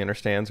Katie totally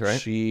understands,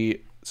 right? So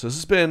this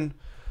has been...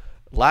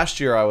 Last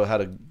year, I had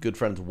a good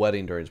friend's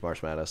wedding during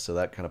March Madness, so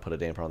that kind of put a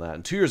damper on that.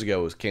 And 2 years ago,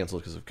 it was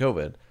canceled because of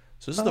COVID.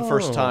 So this is the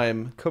first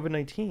time...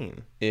 COVID-19.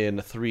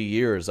 In 3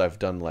 years, I've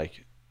done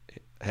like...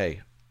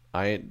 Hey,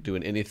 I ain't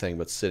doing anything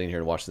but sitting here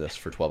and watching this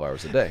for 12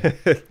 hours a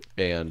day.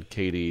 And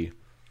Katie,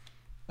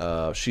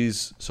 so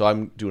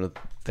I'm doing a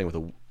thing with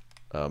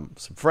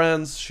some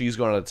friends. She's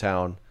going out of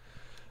town.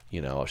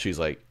 She's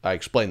like, I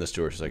explained this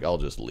to her. She's like, I'll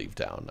just leave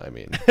town. I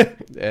mean,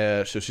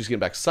 so she's getting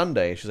back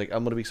Sunday. She's like,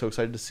 I'm going to be so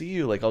excited to see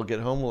you. Like, I'll get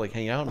home. We'll like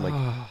hang out. I'm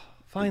like,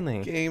 finally.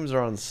 Games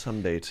are on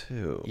Sunday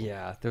too.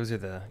 Yeah, those are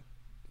the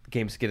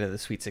games to get into the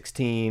Sweet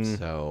 16.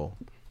 So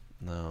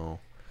No.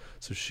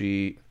 So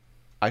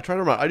I try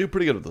to remember. I do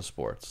pretty good with the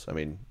sports. I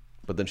mean,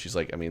 but then she's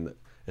like, I mean,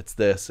 it's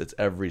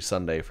every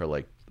Sunday for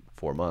like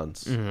 4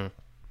 months. Mm-hmm.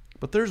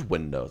 But there's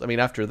windows. I mean,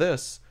 after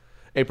this,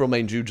 April,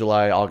 May, June,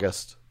 July,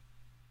 August,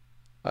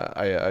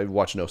 I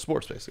watch no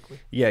sports basically.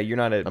 Yeah, you're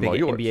not a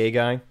big NBA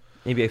guy?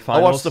 NBA I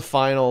finals? watch the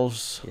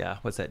finals. Yeah,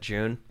 what's that,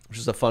 June? Which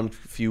is a fun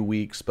few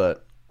weeks,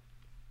 but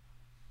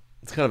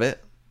it's kind of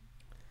it.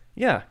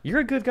 Yeah, you're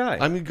a good guy.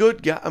 I'm a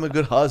good guy. I'm a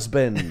good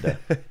husband.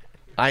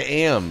 I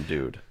am,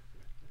 dude.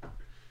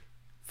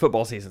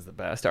 Football season's the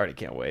best. I already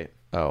can't wait.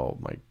 Oh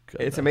my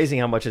goodness. It's amazing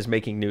how much is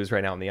making news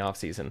right now in the off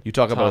season. You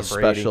talk Tom about a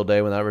Brady. special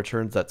day when that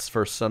returns. That's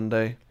first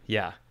Sunday.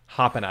 Yeah,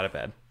 hopping out of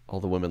bed. All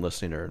the women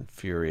listening are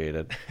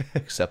infuriated.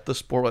 Except the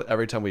sport.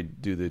 Every time we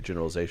do the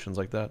generalizations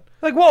like that,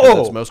 Like, whoa!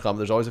 that's most common.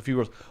 There's always a few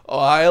girls. Oh,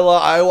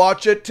 I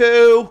watch it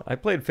too. I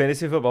played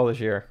fantasy football this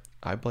year.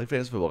 I played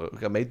fantasy football.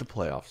 I made the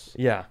playoffs.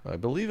 Yeah. I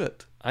believe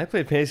it. I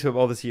played fantasy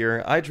football this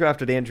year. I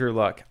drafted Andrew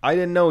Luck. I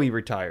didn't know he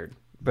retired,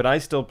 but I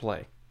still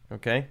play.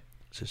 Okay?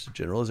 It's just a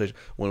generalization.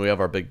 When we have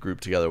our big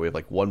group together, we have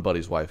like one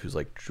buddy's wife who's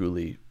like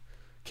truly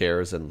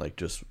cares and like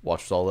just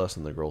watches all this,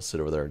 and the girls sit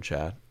over there and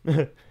chat.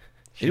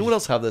 Anyone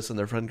else have this in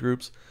their friend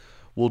groups?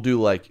 We'll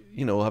do like,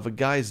 we'll have a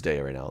guy's day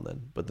every now and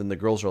then, but then the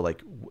girls are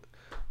like,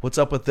 what's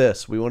up with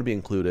this? We want to be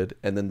included.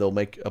 And then they'll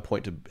make a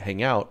point to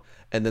hang out,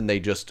 and then they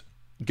just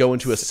go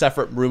into a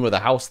separate room of the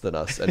house than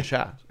us and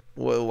chat.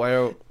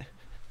 Why?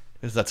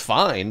 That's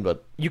fine,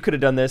 but You could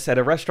have done this at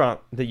a restaurant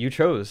that you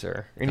chose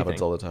or it anything.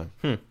 happens all the time.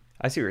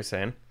 I see what you're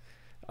saying.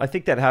 I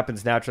think that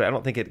happens naturally. I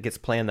don't think it gets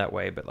planned that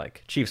way, but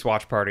like Chiefs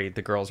watch party,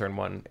 the girls are in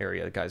one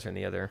area, the guys are in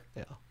the other.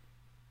 Yeah.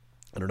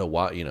 I don't know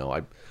why,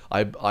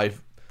 I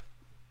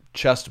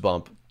chest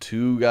bump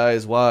 2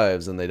 guys'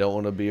 wives and they don't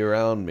want to be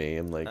around me.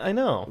 I'm like, I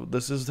know.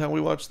 This is how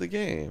we watch the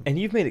game. And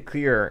you've made it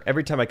clear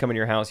every time I come in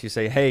your house, you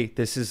say, "Hey,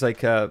 this is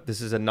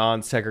a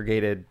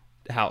non-segregated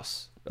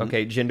house,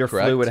 okay, gender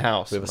Correct. fluid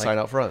house." We have a I'm sign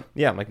like, out front.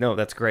 Yeah, I'm like, no,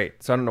 that's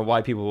great. So I don't know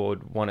why people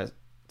would want to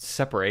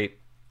separate.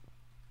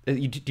 Do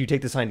you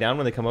take the sign down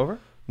when they come over?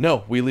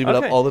 No, we leave it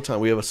Okay. up all the time.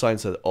 We have a sign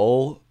that says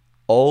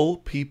all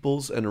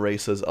peoples and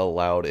races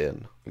allowed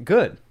in,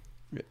 Good.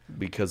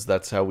 because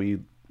that's our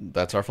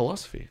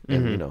philosophy.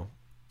 And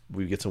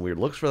we get some weird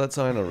looks for that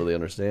sign. I don't really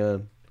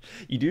understand.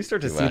 You do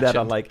start to see Imagine. that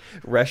on like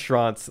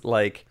restaurants,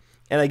 like,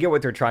 and I get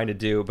what they're trying to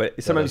do,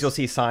 but sometimes is- you'll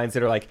see signs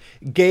that are like,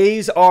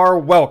 "Gays are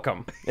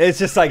welcome." It's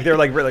just like they're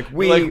like,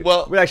 we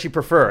actually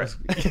prefer it.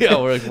 Yeah,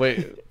 we're like,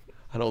 wait,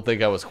 I don't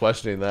think I was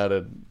questioning that.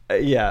 And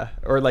Yeah,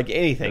 or like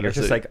anything. It's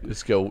just like,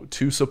 just go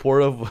too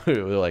supportive.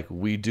 We're like,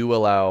 we do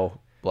allow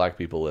black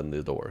people in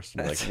the doors.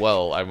 I'm like,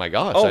 well, oh my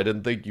gosh, Oh, I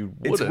didn't think you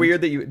would. it's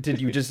weird that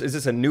is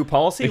this a new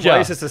policy? Yeah. Why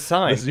is this a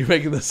sign? You're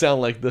making this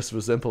sound like this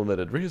was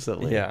implemented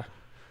recently. Yeah.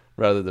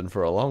 Rather than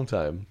for a long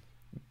time.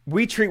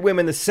 We treat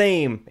women the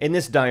same in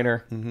this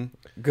diner. Mm-hmm.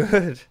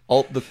 Good.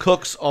 All the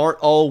cooks aren't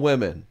all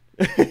women.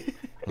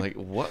 Like,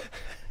 what?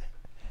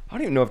 I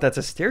don't even know if that's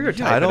a stereotype.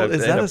 Yeah, I don't.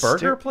 Is Is that that a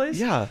burger place?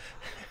 Yeah.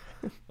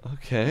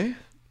 Okay.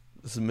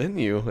 This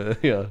menu,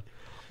 yeah,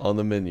 on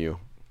the menu,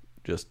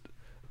 just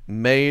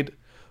made.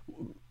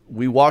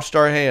 We washed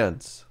our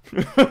hands.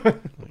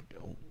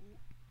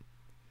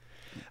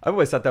 I've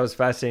always thought that was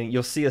fascinating.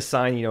 You'll see a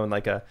sign, in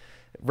like a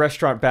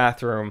restaurant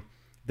bathroom,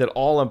 that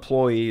all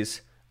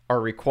employees are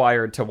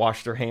required to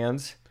wash their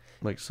hands,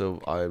 Like,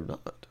 so I'm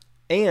not.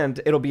 and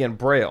it'll be in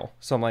Braille.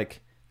 So I'm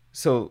like,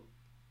 so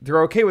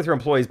they're okay with their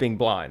employees being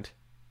blind,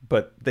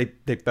 but they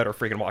better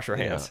freaking wash their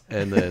hands. Yeah.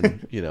 And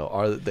then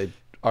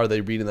are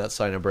they reading that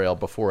sign in Braille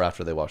before or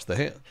after they wash the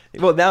hand?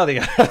 Well, now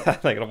they're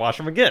gonna wash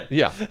them again.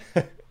 Yeah.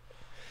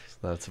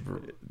 That's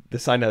The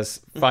sign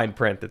has fine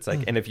print that's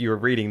like, and if you're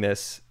reading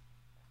this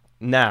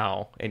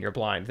now and you're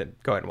blind, then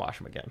go ahead and wash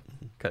them again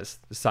because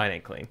the sign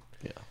ain't clean.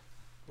 yeah.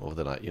 Well,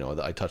 then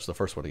I touch the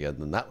first one again,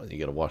 then that one you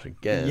got to wash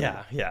again.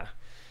 Yeah.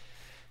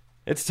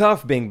 It's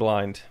tough being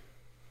blind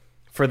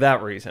for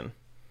that reason.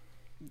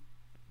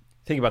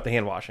 Think about the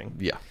hand washing.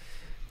 Yeah.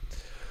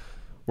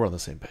 We're on the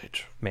same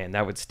page. Man,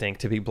 that would stink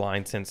to be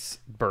blind since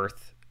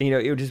birth.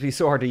 It would just be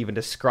so hard to even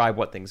describe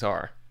what things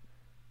are.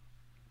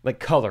 Like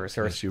colors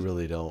or Yes, you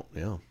really don't.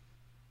 Yeah.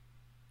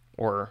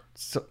 or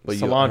But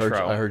cilantro.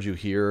 I heard you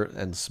hear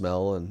and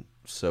smell and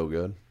so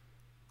good.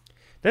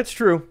 That's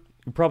true.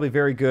 You're probably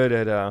very good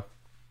at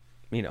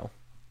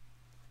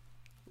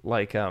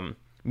like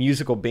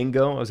musical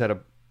bingo. I was at a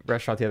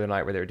restaurant the other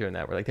night where they were doing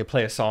that, where like they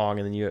play a song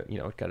and then you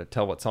got to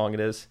tell what song it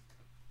is.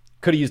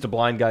 Could have used a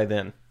blind guy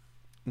then.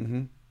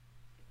 I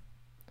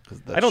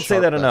don't say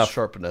that enough.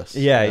 Sharpness.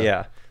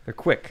 Yeah. They're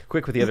quick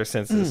with the other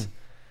senses.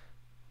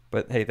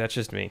 But hey, that's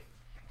just me.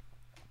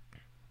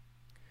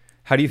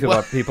 How do you feel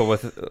about people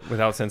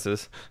without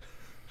senses?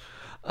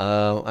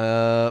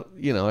 They're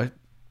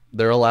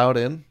allowed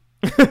in.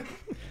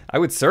 I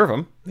would serve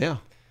them. Yeah.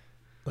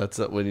 That's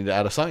we need to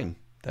add a sign.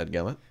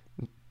 Dadgummit.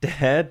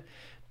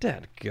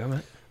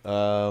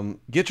 Dadgummit.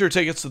 Get your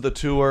tickets to the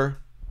tour.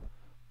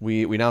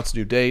 We announced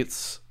new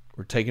dates.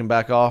 We're taking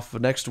back off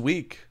next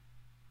week.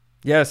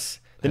 Yes,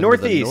 the And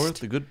Northeast.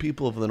 The good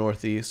people of the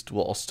Northeast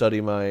will all study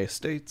my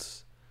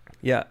states.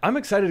 Yeah, I'm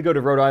excited to go to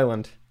Rhode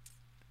Island.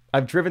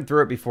 I've driven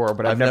through it before,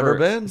 but I've never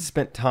been.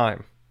 spent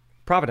time.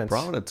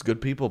 Providence. Good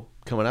people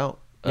coming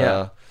out.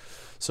 Yeah.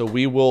 So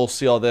we will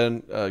see y'all then.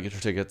 Get your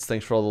tickets.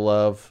 Thanks for all the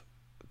love.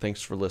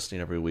 Thanks for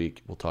listening every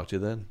week. We'll talk to you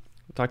then.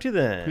 Talk to you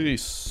then.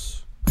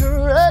 Peace.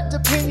 Correct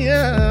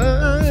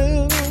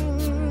opinions.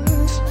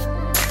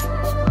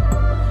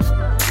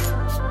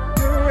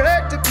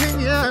 Correct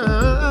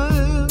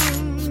opinions.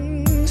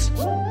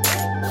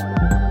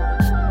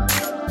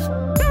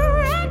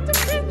 Correct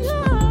opinions.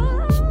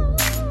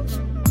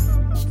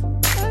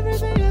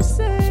 Everything I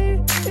say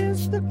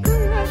is the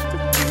correct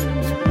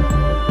opinion.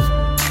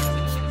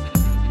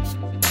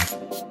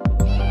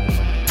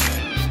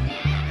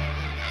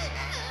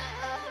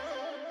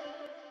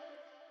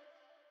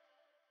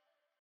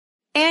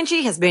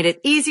 Angie has made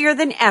it easier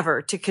than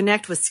ever to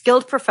connect with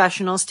skilled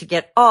professionals to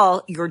get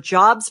all your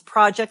jobs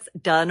projects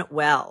done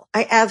well.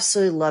 I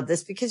absolutely love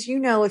this because, you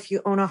know, if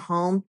you own a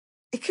home,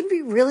 it can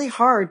be really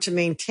hard to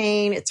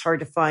maintain. It's hard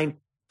to find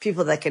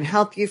people that can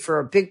help you for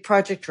a big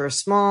project or a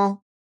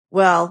small.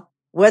 Well,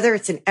 whether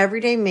it's in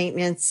everyday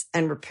maintenance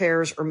and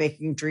repairs or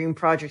making dream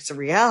projects a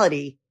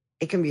reality,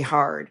 it can be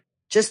hard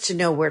just to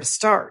know where to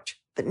start.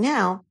 But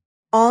now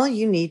all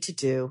you need to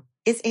do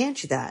is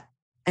Angie that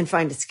and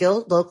find a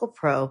skilled local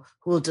pro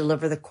who will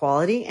deliver the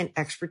quality and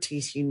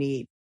expertise you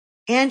need.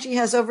 Angie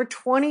has over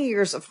 20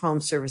 years of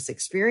home service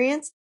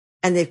experience,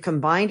 and they've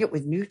combined it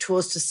with new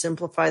tools to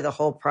simplify the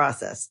whole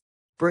process.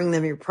 Bring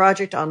them your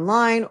project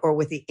online or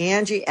with the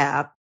Angie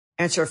app,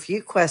 answer a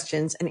few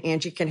questions, and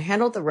Angie can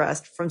handle the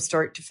rest from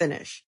start to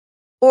finish.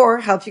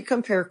 Or help you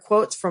compare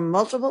quotes from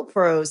multiple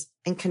pros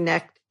and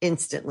connect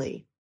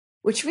instantly,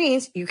 which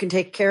means you can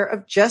take care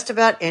of just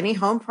about any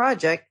home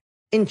project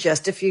in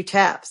just a few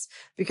taps.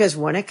 Because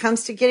when it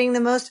comes to getting the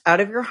most out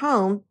of your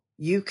home,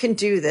 you can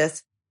do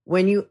this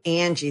when you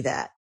Angie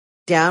that.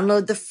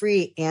 Download the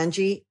free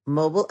Angie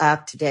mobile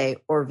app today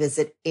or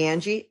visit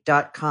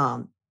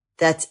Angie.com.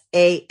 That's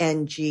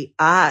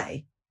ANGI.com.